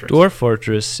Dwarf Fortress? Dwarf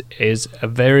Fortress is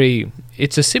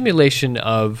it's a simulation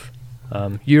of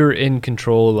you're in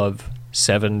control of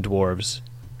 7 dwarves.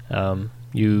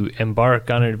 You embark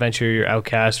on an adventure, you're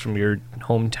outcast from your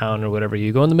hometown or whatever.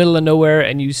 You go in the middle of nowhere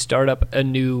and you start up a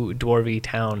new dwarvy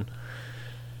town.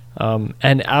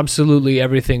 And absolutely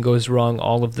everything goes wrong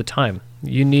all of the time.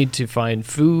 You need to find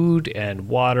food and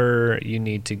water. You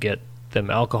need to get them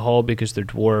alcohol because they're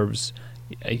dwarves.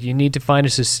 You need to find a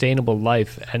sustainable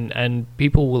life, and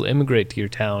people will immigrate to your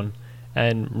town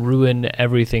and ruin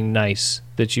everything nice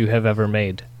that you have ever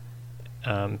made.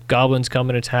 Goblins come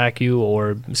and attack you,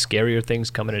 or scarier things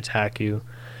come and attack you.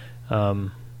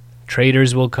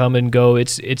 Traders will come and go.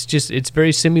 It's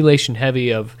very simulation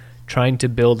heavy of trying to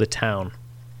build a town.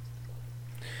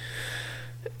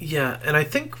 Yeah, and I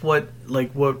think what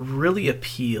really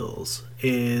appeals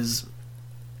is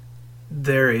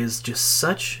there is just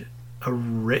such a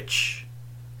rich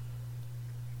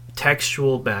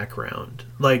textual background.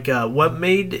 What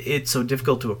made it so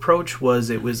difficult to approach was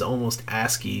it was almost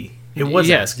ASCII. It was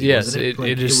ASCII. Yes, wasn't it?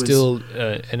 It is still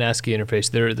an ASCII interface.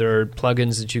 There are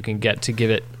plugins that you can get to give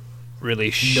it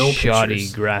really shoddy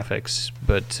graphics,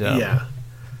 but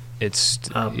it's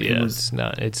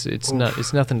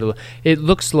nothing to. It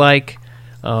looks like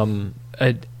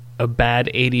a bad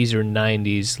 80s or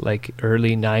 90s, like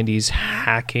early 90s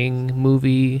hacking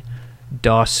movie,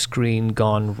 DOS screen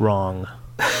gone wrong.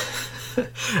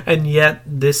 And yet,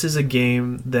 this is a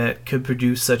game that could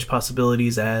produce such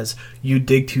possibilities as you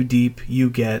dig too deep, you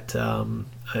get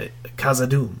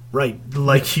Khazad-dûm, right?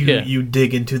 You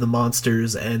dig into the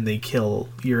monsters and they kill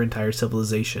your entire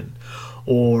civilization.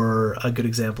 Or a good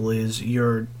example is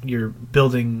you're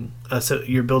building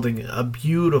a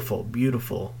beautiful,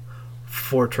 beautiful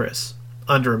fortress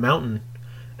under a mountain,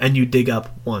 and you dig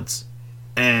up once,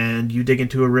 and you dig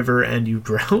into a river and you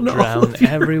drown all of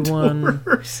everyone.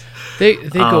 They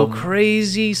go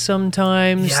crazy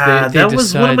sometimes. Yeah, they that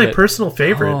was one of my personal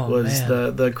favorite. Was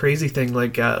the crazy thing.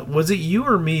 Was it you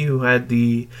or me who had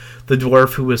the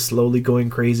dwarf who was slowly going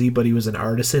crazy, but he was an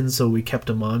artisan, so we kept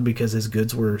him on because his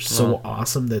goods were so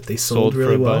awesome that they sold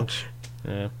really well. Bunch.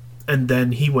 Yeah. And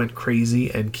then he went crazy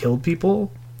and killed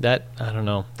people. That I don't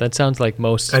know. That sounds like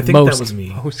most. I think that was me.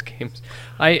 Most games.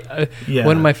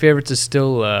 One of my favorites is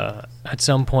still. At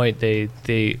some point,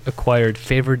 they acquired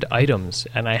favored items,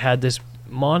 and I had this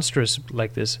monstrous,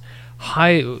 this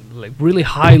really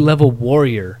high level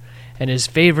warrior, and his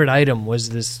favorite item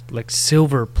was this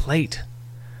silver plate.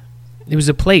 It was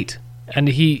a plate, and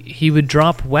he would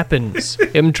drop weapons.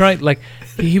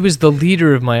 He was the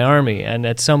leader of my army, and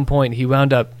at some point he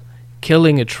wound up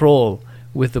killing a troll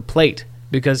with the plate,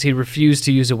 because he refused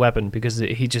to use a weapon because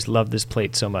he just loved this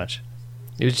plate so much.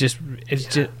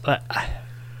 The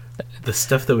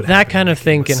stuff that would that kind of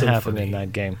thing can happen in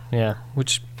that game. Yeah,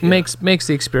 which makes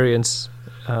the experience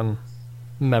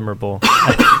memorable.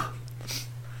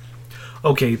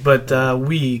 Okay, but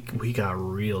we got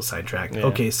real sidetracked. Yeah.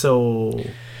 Okay, so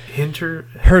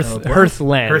Hearthlands.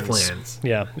 Hearthlands.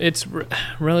 Yeah, it's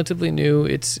relatively new.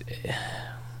 It's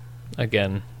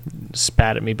again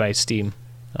spat at me by Steam.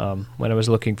 When I was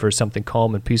looking for something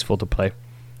calm and peaceful to play.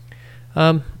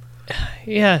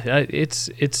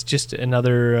 It's just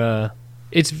another...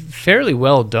 it's fairly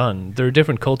well done. There are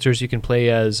different cultures you can play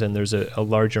as, and there's a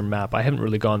larger map. I haven't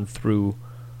really gone through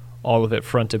all of it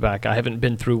front to back. I haven't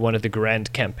been through one of the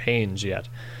grand campaigns yet.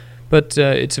 But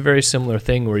it's a very similar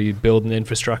thing where you build an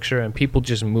infrastructure and people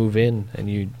just move in, and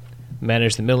you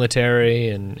manage the military,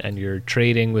 and you're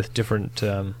trading with different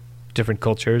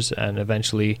cultures, and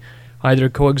eventually either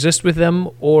coexist with them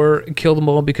or kill them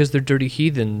all because they're dirty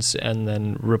heathens, and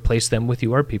then replace them with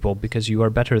your people because you are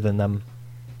better than them.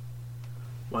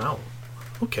 Wow.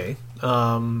 Okay.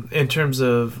 In terms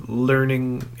of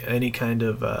learning any kind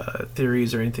of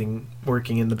theories or anything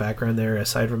working in the background there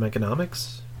aside from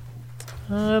economics?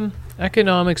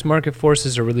 Economics, market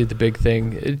forces are really the big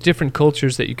thing. Different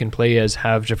cultures that you can play as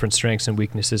have different strengths and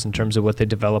weaknesses in terms of what they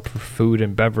develop for food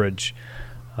and beverage.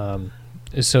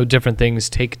 So different things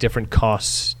take different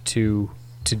costs to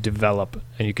develop,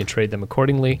 and you can trade them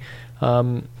accordingly.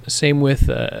 Same with,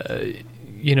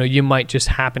 you might just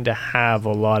happen to have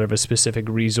a lot of a specific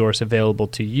resource available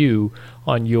to you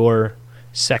on your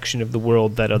section of the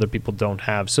world that other people don't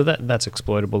have. So that's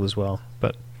exploitable as well.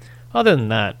 But other than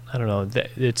that, I don't know.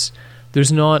 It's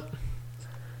there's not.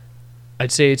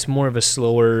 I'd say it's more of a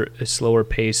slower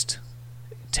paced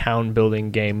town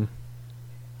building game.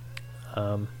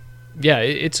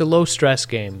 It's a low stress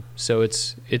game, so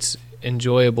it's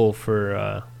enjoyable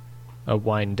for a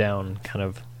wind down kind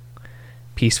of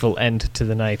peaceful end to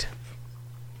the night.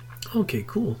 Okay,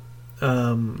 cool.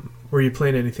 Were you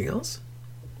playing anything else?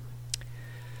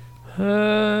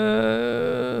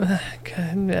 A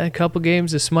couple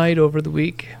games of Smite over the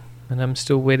week, and I'm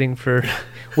still waiting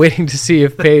to see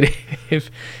if Payday,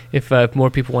 if more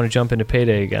people want to jump into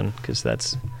Payday again, because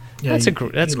that's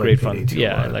great fun.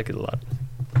 Yeah, I like it a lot.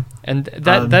 And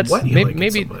that's why do you like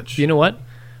maybe it so much? You know what?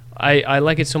 I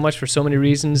like it so much for so many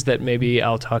reasons that maybe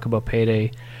I'll talk about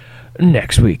Payday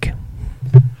next week.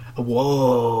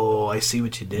 Whoa, I see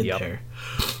what you did there.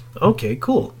 Okay,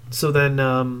 cool. So then,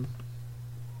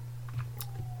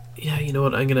 you know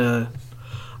what?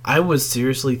 I was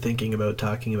seriously thinking about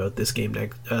talking about this game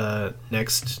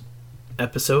next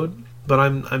episode, but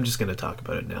I'm just gonna talk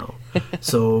about it now.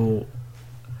 So,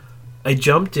 I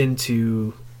jumped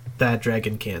into That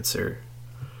Dragon Cancer.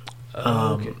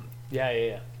 Okay.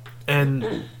 Yeah.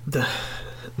 And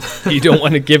you don't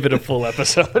want to give it a full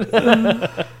episode.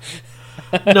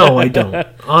 No, I don't.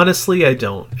 Honestly, I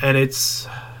don't. And it's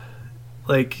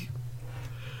like,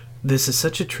 this is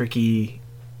such a tricky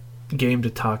game to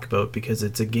talk about because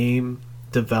it's a game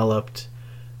developed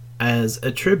as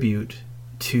a tribute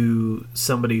to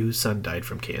somebody whose son died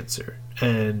from cancer.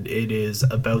 And it is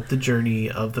about the journey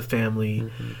of the family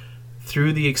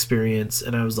through the experience.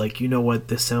 And I was like, you know what?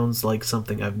 This sounds like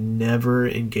something I've never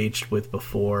engaged with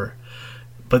before.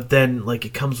 But then, like,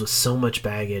 it comes with so much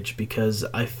baggage because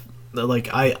I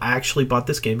actually bought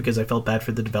this game because I felt bad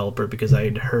for the developer because I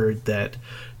had heard that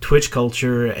Twitch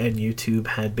culture and YouTube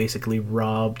had basically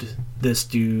robbed this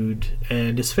dude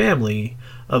and his family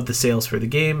of the sales for the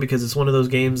game, because it's one of those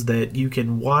games that you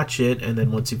can watch it, and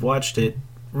then once you've watched it,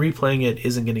 replaying it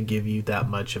isn't going to give you that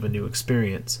much of a new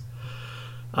experience.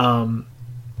 I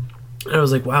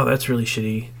was like, wow, that's really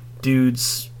shitty.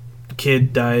 Dude's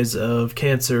kid dies of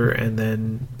cancer, and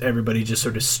then everybody just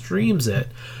sort of streams it.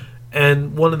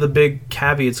 And one of the big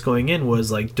caveats going in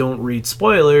was, like, don't read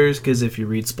spoilers, because if you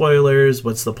read spoilers,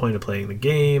 what's the point of playing the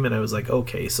game? And I was like,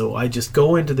 okay, so I just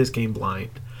go into this game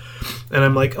blind. And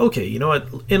I'm like, okay, you know what?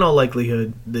 In all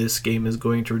likelihood, this game is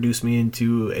going to reduce me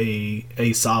into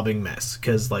a sobbing mess,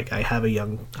 because, like, I have a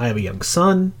young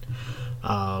son.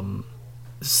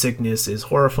 Sickness is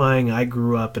horrifying. I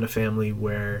grew up in a family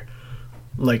where,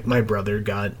 like, my brother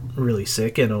got really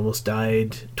sick and almost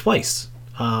died twice.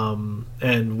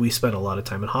 And we spent a lot of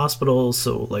time in hospitals,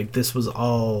 so, like, this was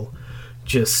all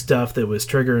just stuff that was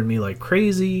triggering me like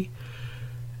crazy.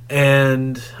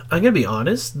 And I'm gonna be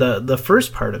honest, the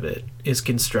first part of it is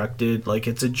constructed like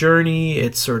it's a journey.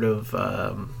 It's sort of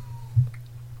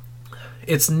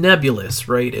it's nebulous,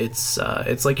 right? It's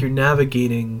like you're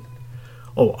navigating.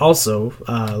 Oh, also,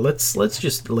 let's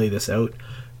just lay this out.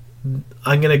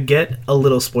 I'm gonna get a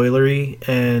little spoilery,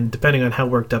 and depending on how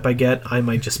worked up I get, I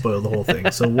might just spoil the whole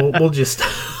thing. So we'll just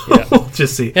we'll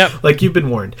just see. Yep. Like, you've been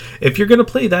warned. If you're gonna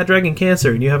play That Dragon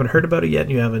Cancer and you haven't heard about it yet,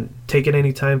 and you haven't taken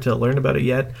any time to learn about it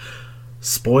yet,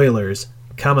 spoilers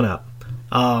coming up.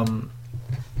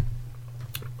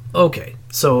 Okay,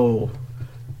 so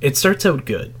it starts out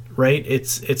good. Right?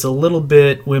 It's a little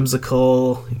bit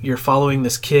whimsical. You're following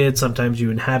this kid. Sometimes you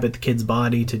inhabit the kid's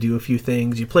body to do a few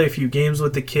things. You play a few games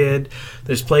with the kid.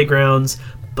 There's playgrounds.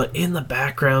 But in the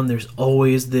background, there's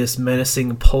always this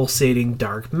menacing, pulsating,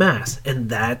 dark mass. And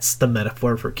that's the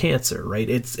metaphor for cancer, right?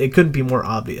 It couldn't be more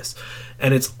obvious.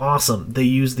 And it's awesome. They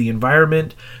use the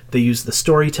environment. They use the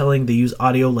storytelling. They use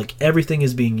audio. Like, everything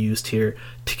is being used here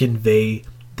to convey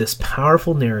this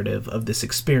powerful narrative of this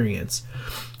experience.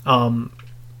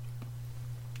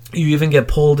 You even get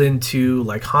pulled into,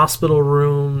 like, hospital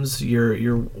rooms.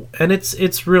 And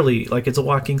it's really like it's a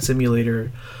walking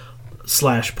simulator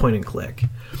 / point and click.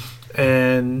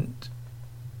 And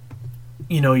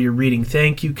you're reading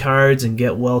thank you cards and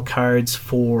get well cards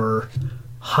for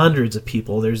hundreds of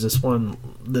people. There's this one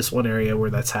area where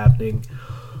that's happening.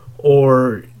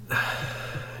 Or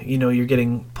you're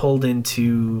getting pulled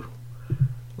into,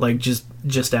 like, just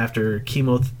after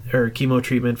chemo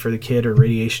treatment for the kid or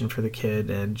radiation for the kid,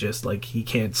 and just, like, he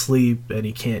can't sleep and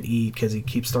he can't eat because he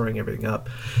keeps throwing everything up,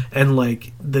 and,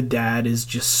 like, the dad is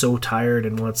just so tired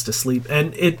and wants to sleep,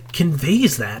 and it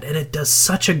conveys that, and it does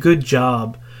such a good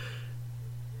job.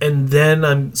 And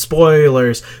then,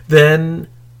 spoilers, then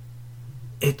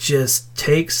it just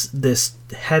takes this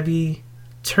heavy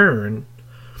turn,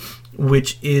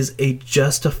 which is a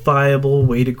justifiable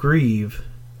way to grieve,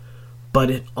 but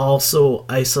it also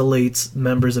isolates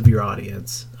members of your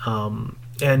audience,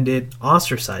 and it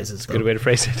ostracizes them. Good way to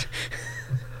phrase it.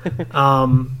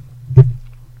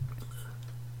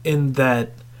 In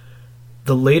that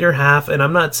the later half, and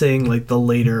I'm not saying like the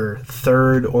later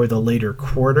third or the later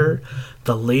quarter,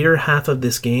 the later half of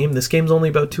this game's only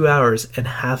about 2 hours, and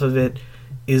half of it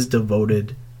is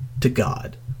devoted to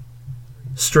God.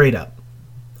 Straight up.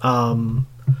 And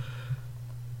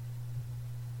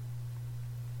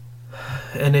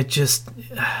it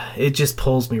just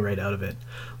pulls me right out of it.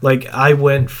 Like, I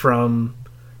went from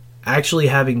actually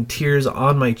having tears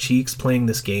on my cheeks playing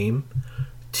this game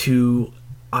to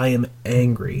I am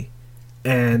angry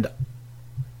and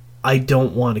I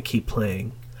don't want to keep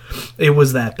playing. It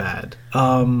was that bad.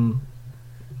 And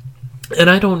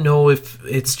I don't know if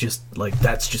it's just like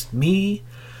that's just me,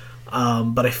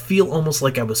 but I feel almost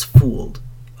like I was fooled.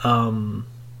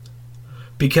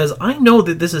 Because I know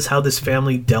that this is how this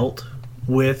family dealt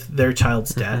with their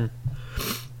child's death.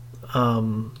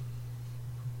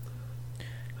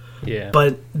 Yeah.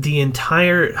 But the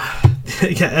entire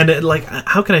and like,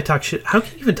 how can I talk shit? How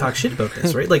can you even talk shit about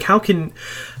this, right? Like, how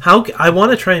I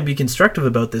want to try and be constructive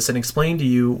about this and explain to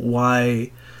you why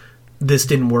this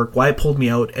didn't work, why it pulled me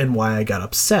out, and why I got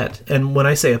upset. And when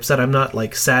I say upset, I'm not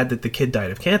like sad that the kid died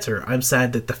of cancer. I'm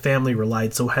sad that the family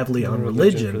relied so heavily on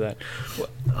religion. For that.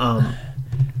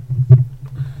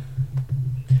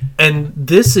 And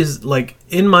this is like,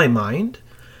 in my mind,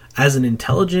 as an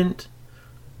intelligent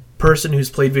person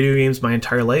who's played video games my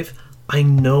entire life, I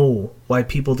know why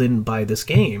people didn't buy this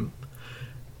game.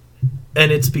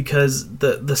 And it's because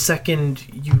the second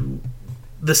you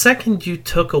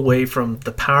took away from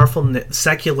the powerful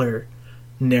secular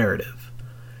narrative,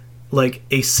 like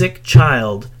a sick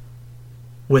child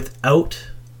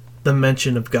without the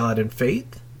mention of God and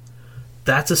faith,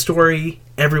 that's a story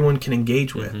everyone can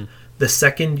engage with. Mm-hmm. The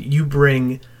second you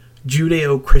bring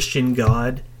Judeo-Christian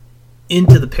God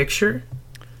into the picture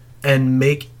and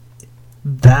make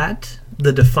that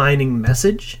the defining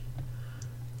message,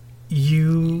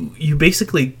 you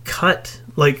basically cut,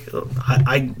 like,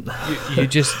 you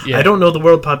just, yeah. I don't know the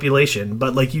world population,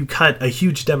 but like, you cut a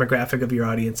huge demographic of your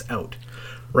audience out,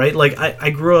 right? Like, I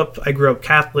grew up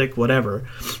Catholic, whatever,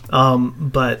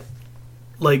 but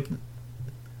like,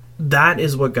 that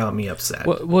is what got me upset.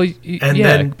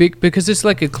 Because it's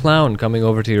like a clown coming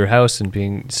over to your house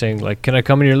and saying like, "Can I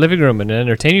come in your living room and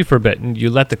entertain you for a bit?" And you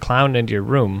let the clown into your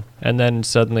room, and then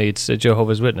suddenly it's a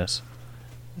Jehovah's Witness,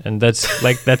 and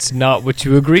that's not what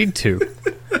you agreed to.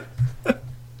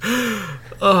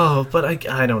 Oh, but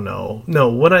I don't know.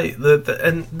 No,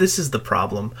 and this is the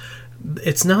problem.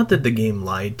 It's not that the game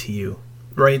lied to you,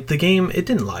 right? The game, it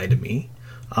didn't lie to me.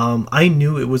 I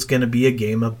knew it was going to be a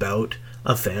game about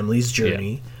a family's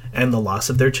journey and the loss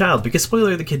of their child, because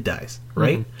spoiler, the kid dies,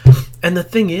 right? Mm-hmm. And the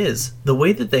thing is, the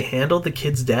way that they handled the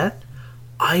kid's death,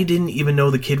 I didn't even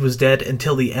know the kid was dead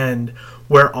until the end,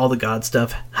 where all the God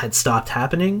stuff had stopped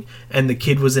happening and the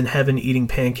kid was in heaven eating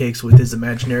pancakes with his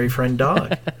imaginary friend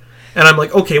dog. And I'm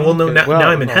like, okay, well, now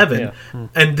I'm in heaven,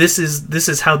 and this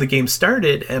is how the game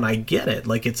started, and I get it.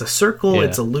 Like, it's a circle,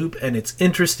 it's a loop, and it's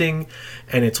interesting,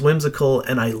 and it's whimsical,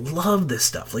 and I love this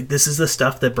stuff. Like, this is the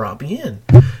stuff that brought me in,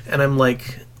 and I'm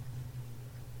like,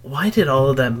 why did all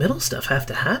of that middle stuff have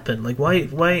to happen? Like,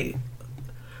 why?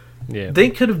 Yeah, they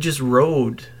could have just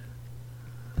rode.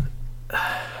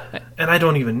 And I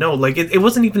don't even know. Like, it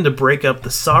wasn't even to break up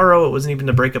the sorrow. It wasn't even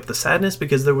to break up the sadness,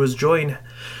 because there was joy and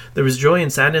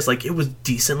sadness. Like, it was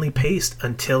decently paced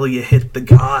until you hit the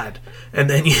God, and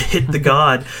then you hit the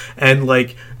God, and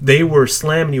like, they were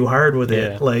slamming you hard with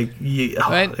it. Like,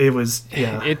 it was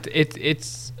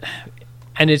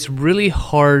it's really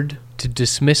hard to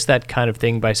dismiss that kind of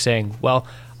thing by saying, "Well,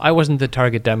 I wasn't the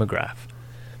target demographic."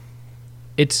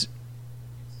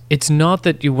 It's not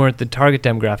that you weren't the target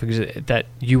demographic, it's that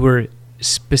you were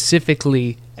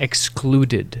specifically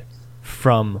excluded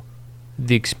from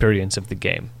the experience of the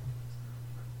game.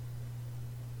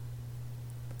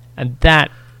 And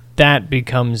that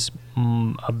becomes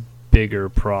a bigger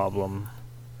problem.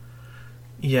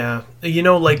 Yeah. You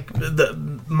know, like,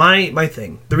 my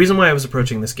thing, the reason why I was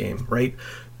approaching this game, right?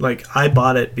 Like, I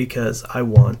bought it because I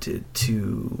wanted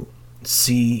to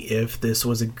see if this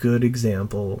was a good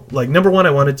example. Like, number one, I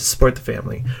wanted to support the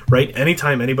family, right?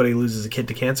 Anytime anybody loses a kid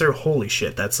to cancer, holy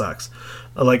shit, that sucks.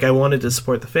 Like, I wanted to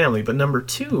support the family. But number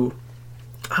two,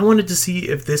 I wanted to see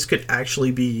if this could actually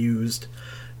be used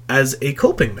as a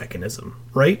coping mechanism,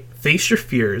 right? Face your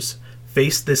fears,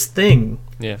 face this thing,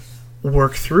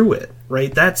 work through it,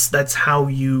 right? That's how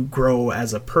you grow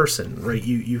as a person, right?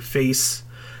 You face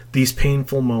these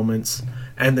painful moments,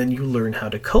 and then you learn how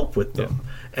to cope with them.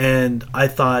 And I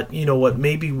thought, you know what,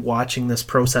 maybe watching this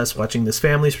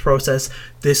family's process,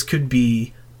 this could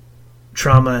be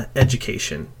trauma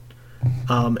education.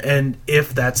 And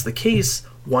if that's the case,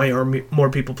 why are more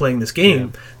people playing this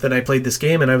game than I played this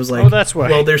game? And I was like, that's why.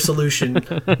 Well, their solution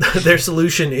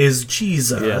is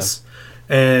Jesus.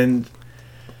 Yeah. And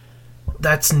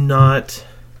that's not...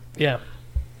 Yeah.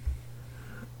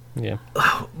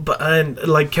 But, and,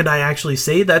 like, can I actually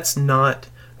say that's not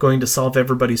going to solve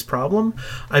everybody's problem?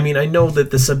 I mean, I know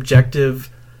that the subjective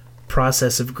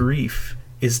process of grief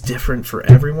is different for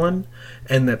everyone,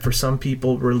 and that for some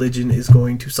people religion is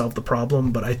going to solve the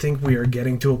problem, but I think we are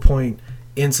getting to a point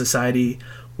in society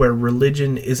where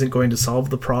religion isn't going to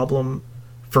solve the problem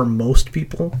for most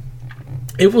people.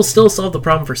 It will still solve the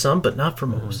problem for some, but not for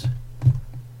most.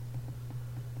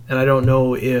 And I don't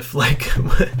know if, like,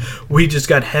 we just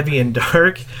got heavy and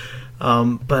dark,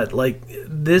 but, like,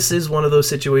 this is one of those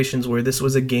situations where this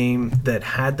was a game that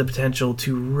had the potential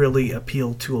to really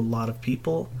appeal to a lot of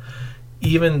people,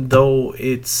 even though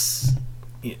it's,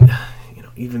 you know,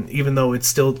 even though it's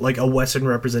still like a Western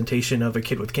representation of a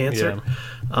kid with cancer.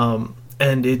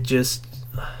 And it just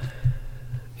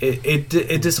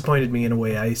it disappointed me in a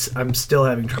way I'm still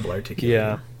having trouble articulating.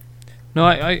 Yeah. No,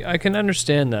 I can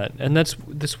understand that, and that's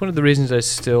one of the reasons I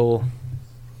still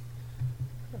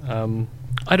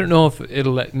I don't know if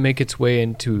it'll make its way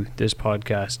into this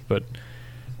podcast, but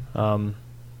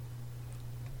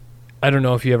I don't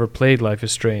know if you ever played Life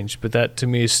is Strange, but that to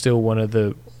me is still one of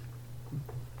the...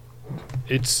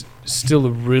 It's still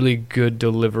a really good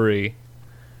delivery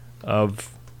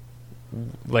of...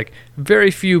 Like, very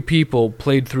few people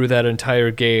played through that entire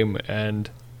game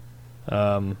and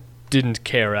didn't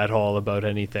care at all about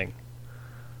anything.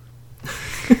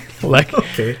 Like,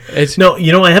 okay. No,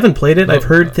 you know, I haven't played it. I've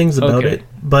heard things about it.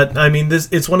 But, I mean,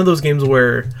 it's one of those games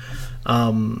where...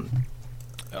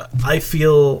 I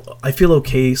feel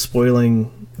okay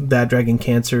spoiling That Dragon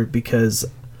Cancer because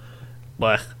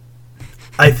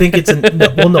I think it's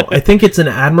I think it's an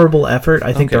admirable effort.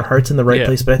 I think their heart's in the right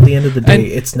place, but at the end of the day,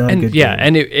 it's not a good game.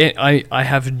 And I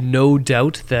have no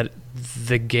doubt that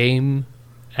the game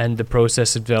and the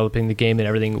process of developing the game and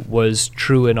everything was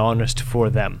true and honest for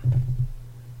them.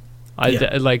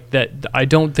 Like that. I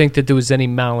don't think that there was any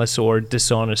malice or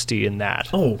dishonesty in that.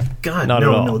 Oh God, not at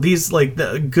all. No. These like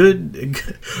the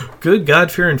good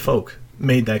God-fearing folk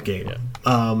made that game,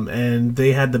 and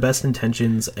they had the best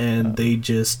intentions, and they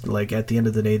just like at the end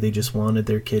of the day, they just wanted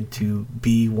their kid to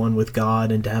be one with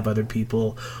God and to have other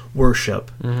people worship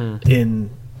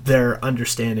in their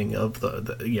understanding of the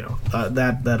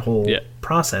that whole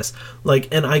process. Like,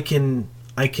 and I can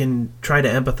try to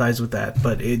empathize with that,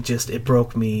 but it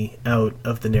broke me out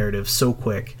of the narrative so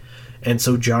quick and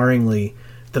so jarringly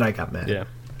that I got mad. Yeah.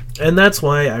 And that's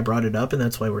why I brought it up, and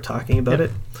that's why we're talking about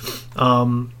it.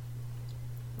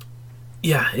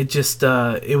 It just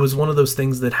it was one of those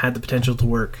things that had the potential to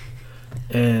work,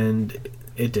 and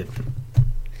it didn't.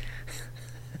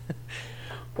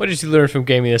 What did you learn from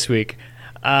gaming this week?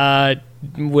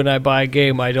 When I buy a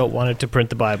game, I don't want it to print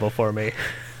the Bible for me.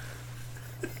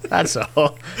 That's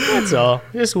all. That's all.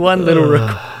 Just one little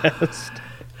request.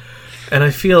 And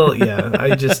I feel,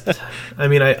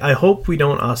 I hope we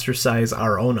don't ostracize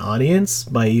our own audience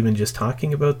by even just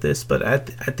talking about this, but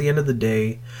at the end of the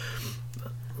day,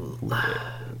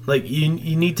 like, you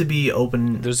need to be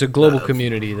open. There's a global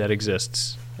community that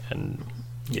exists, and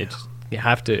you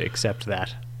have to accept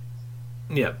that.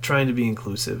 Yeah, trying to be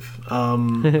inclusive. I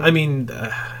mean...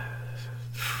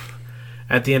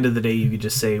 at the end of the day, you could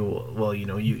just say, well, you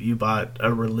know, you bought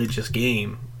a religious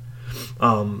game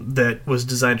that was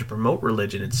designed to promote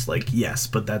religion. It's like, yes,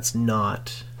 but that's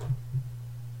not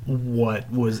what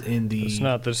was in the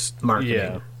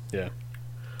marketing. Yeah.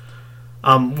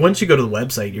 Once you go to the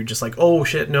website, you're just like, oh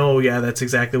shit, no, yeah, that's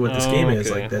exactly what this game is.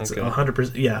 Like, that's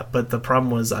 100%. Yeah, but the problem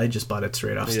was I just bought it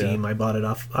straight off Steam. I bought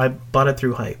it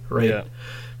through Hype, right? Yeah.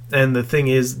 And the thing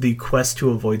is, the quest to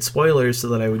avoid spoilers so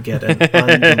that I would get an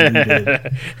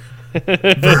undiluted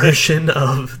version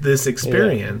of this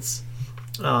experience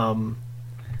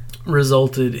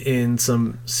resulted in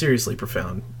some seriously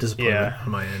profound disappointment on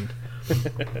my end.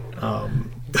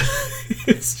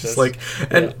 It's just like,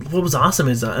 and what was awesome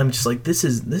is I'm just like,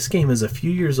 this game is a few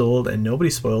years old and nobody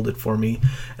spoiled it for me,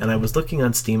 and I was looking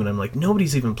on Steam and I'm like,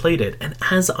 nobody's even played it. And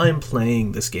as I'm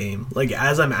playing this game, like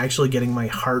as I'm actually getting my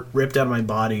heart ripped out of my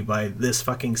body by this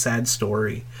fucking sad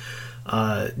story,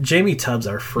 Jamie Tubbs,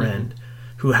 our friend,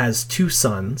 who has 2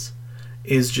 sons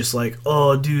is just like,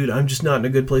 oh, dude, I'm just not in a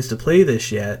good place to play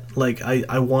this yet. Like,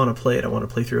 I want to play it. I want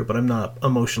to play through it, but I'm not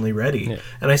emotionally ready. Yeah.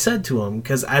 And I said to him,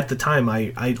 because at the time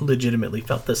I legitimately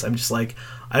felt this. I'm just like,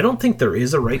 I don't think there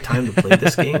is a right time to play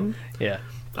this game. Yeah.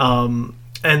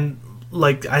 And,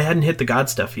 like, I hadn't hit the God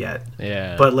stuff yet.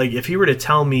 Yeah. But, like, if he were to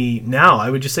tell me now, I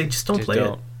would just say, just don't play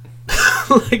it.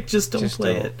 Like, just don't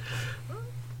play it.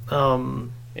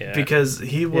 Yeah. Because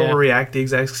he will react the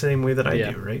exact same way that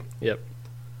I do, right?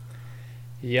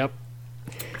 Yep.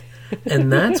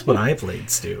 And that's what I played,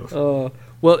 Stu.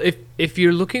 Well, if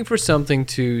you're looking for something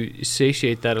to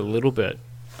satiate that a little bit,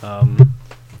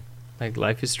 like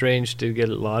Life is Strange did get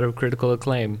a lot of critical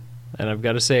acclaim, and I've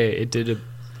got to say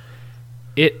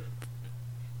it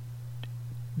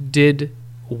did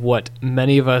what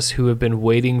many of us who have been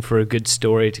waiting for a good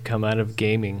story to come out of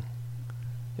gaming.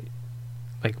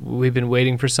 Like, we've been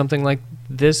waiting for something like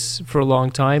this for a long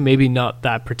time. Maybe not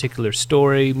that particular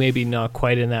story, maybe not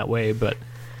quite in that way, but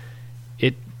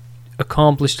it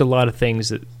accomplished a lot of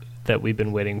things that we've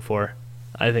been waiting for,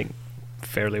 I think,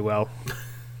 fairly well.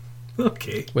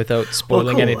 Okay. Without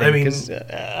spoiling anything. Because,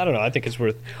 I don't know, I think it's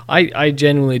worth... I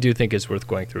genuinely do think it's worth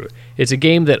going through. It's a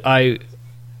game that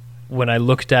when I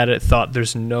looked at it, thought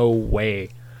there's no way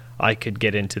I could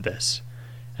get into this.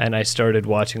 And I started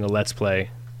watching a Let's Play,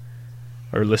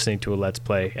 or listening to a Let's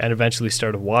Play, and eventually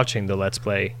started watching the Let's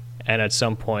Play, and at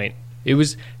some point, it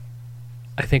was,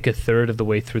 I think, a third of the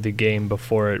way through the game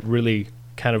before it really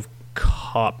kind of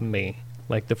caught me.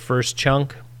 Like, the first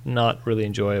chunk, not really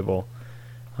enjoyable.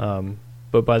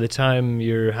 But by the time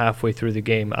you're halfway through the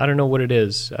game, I don't know what it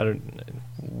is. I don't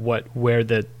where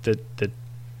the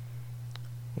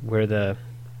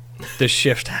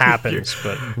shift happens,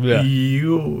 but without,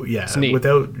 you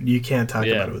can't talk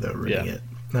about it without reading it.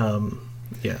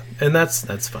 Yeah, and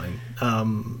that's fine. I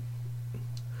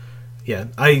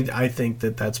think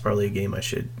that's probably a game I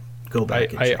should go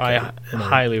back and check out. I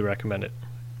highly recommend it.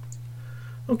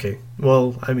 Okay,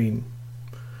 well, I mean,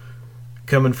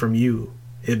 coming from you,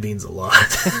 it means a lot.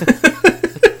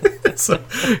 So,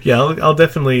 yeah, I'll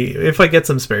definitely, if I get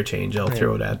some spare change, I'll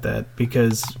throw it at that,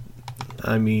 because,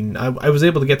 I mean, I was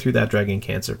able to get through that Dragon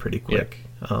Cancer pretty quick.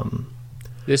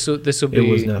 This will be... It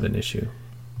was not an issue.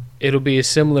 It'll be a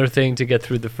similar thing to get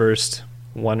through the first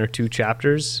 1 or 2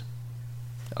 chapters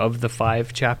of the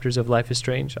 5 chapters of Life is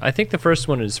Strange. I think the first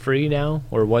one is free now,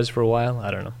 or was for a while.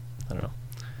 I don't know.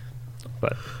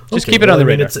 But just keep it on the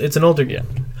radar. It's an older game.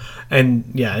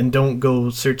 And don't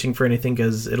go searching for anything,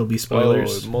 because it'll be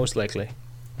spoilers. Oh, most likely.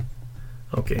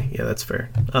 Okay, yeah, that's fair.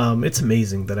 It's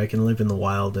amazing that I can live in the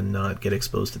wild and not get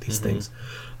exposed to these things.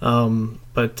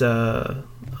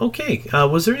 Okay.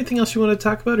 Was there anything else you want to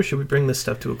talk about, or should we bring this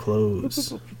stuff to a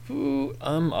close?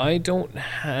 I don't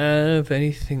have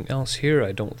anything else here,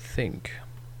 I don't think.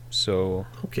 So...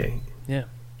 Okay. Yeah.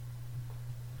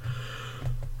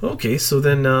 Okay, so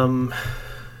then,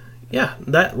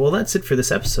 that's it for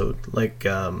this episode. Like,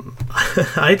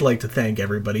 I'd like to thank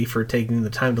everybody for taking the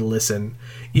time to listen,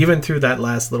 even through that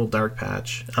last little dark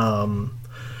patch,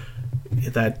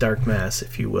 that dark mass,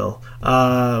 if you will.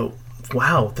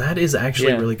 Wow, that is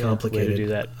actually really complicated. Way to do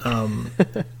that.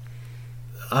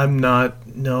 I'm not.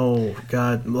 No,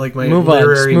 God, like my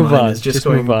literary mind is just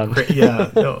going.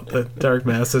 The dark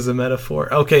mass is a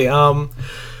metaphor. Okay.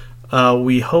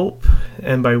 We hope,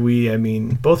 and by we I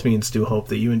mean both me and Stu hope,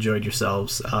 that you enjoyed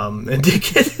yourselves and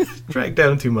didn't get dragged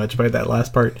down too much by that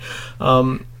last part.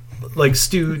 Like,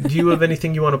 Stu, do you have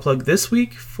anything you want to plug this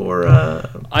week for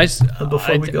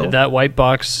before we go? That white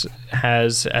box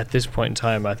has, at this point in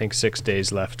time, I think 6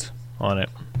 days left on it.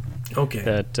 Okay.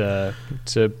 That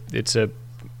it's a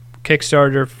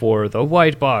Kickstarter for the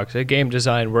white box, a game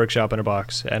design workshop in a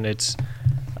box, and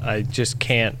I just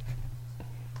can't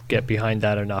get behind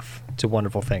that enough. It's a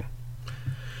wonderful thing.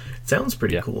 It sounds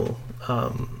pretty cool.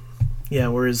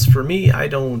 Whereas for me, I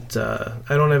don't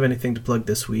have anything to plug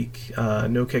this week.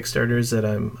 No Kickstarters that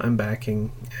I'm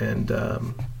backing, and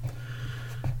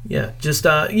just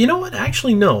you know what?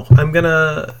 Actually, no. I'm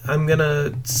gonna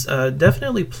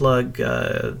definitely plug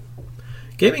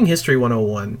Gaming History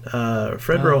 101.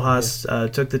 Fred Rojas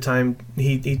took the time.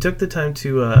 He took the time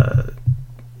to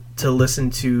listen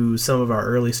to some of our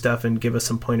early stuff and give us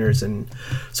some pointers and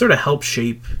sort of help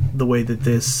shape the way that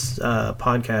this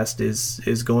podcast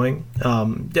is going.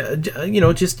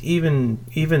 Just even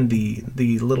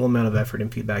the little amount of effort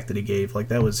and feedback that he gave, like,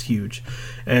 that was huge.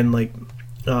 And like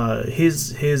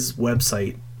his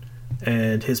website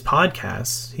and his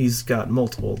podcasts, he's got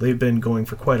multiple. They've been going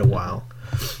for quite a while.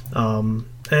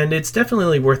 And it's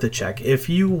definitely worth a check if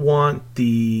you want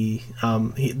the.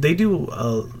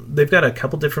 They've got a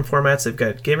couple different formats. They've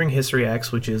got Gaming History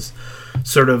X, which is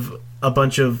sort of a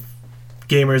bunch of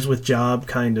gamers with job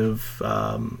kind of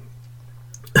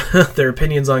their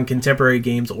opinions on contemporary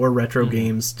games or retro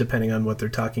games, depending on what they're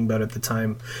talking about at the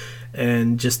time,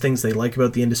 and just things they like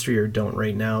about the industry or don't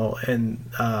right now. And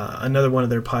another one of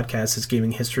their podcasts is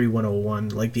Gaming History 101,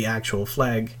 like the actual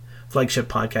flagship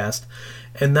podcast.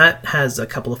 And that has a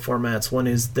couple of formats. One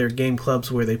is their game clubs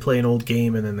where they play an old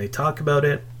game and then they talk about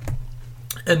it.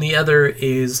 And the other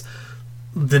is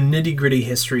the nitty-gritty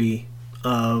history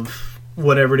of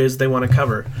whatever it is they want to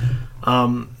cover.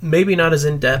 Maybe not as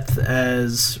in-depth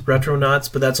as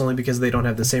Retronauts, but that's only because they don't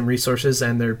have the same resources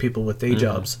and they're people with day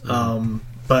jobs.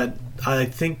 But I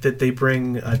think that they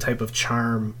bring a type of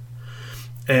charm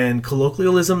and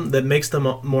colloquialism that makes them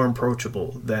more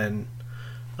approachable than,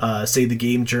 say, the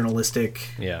game journalistic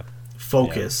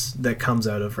focus that comes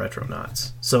out of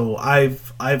Retronauts. So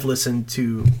I've listened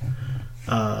to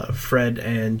Fred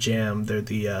and Jam. They're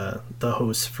the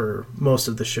hosts for most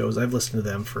of the shows. I've listened to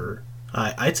them for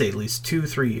I'd say at least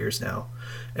 2-3 years now,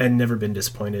 and never been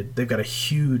disappointed. They've got a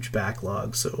huge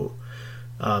backlog, so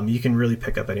you can really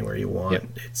pick up anywhere you want. Yep.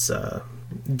 It's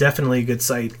definitely a good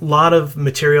site. A lot of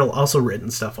material, also written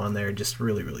stuff on there, just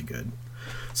really, really good.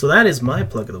 So that is my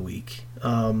plug of the week.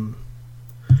 All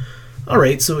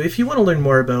right, so if you want to learn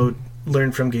more about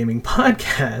Learn From Gaming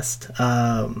podcast,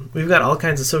 we've got all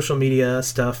kinds of social media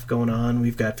stuff going on.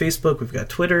 We've got Facebook, we've got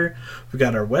Twitter, we've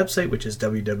got our website, which is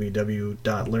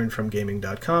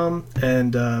www.learnfromgaming.com.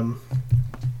 And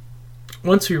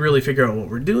once we really figure out what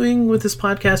we're doing with this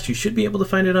podcast, you should be able to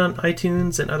find it on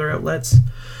iTunes and other outlets.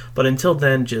 But until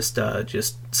then, just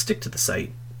stick to the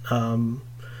site.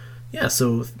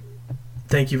 So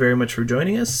thank you very much for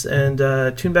joining us, and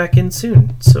tune back in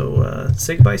soon. So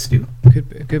say goodbye, Stu.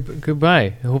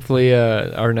 Goodbye. Hopefully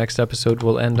our next episode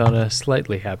will end on a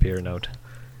slightly happier note.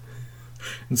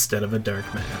 Instead of a dark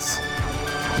mass.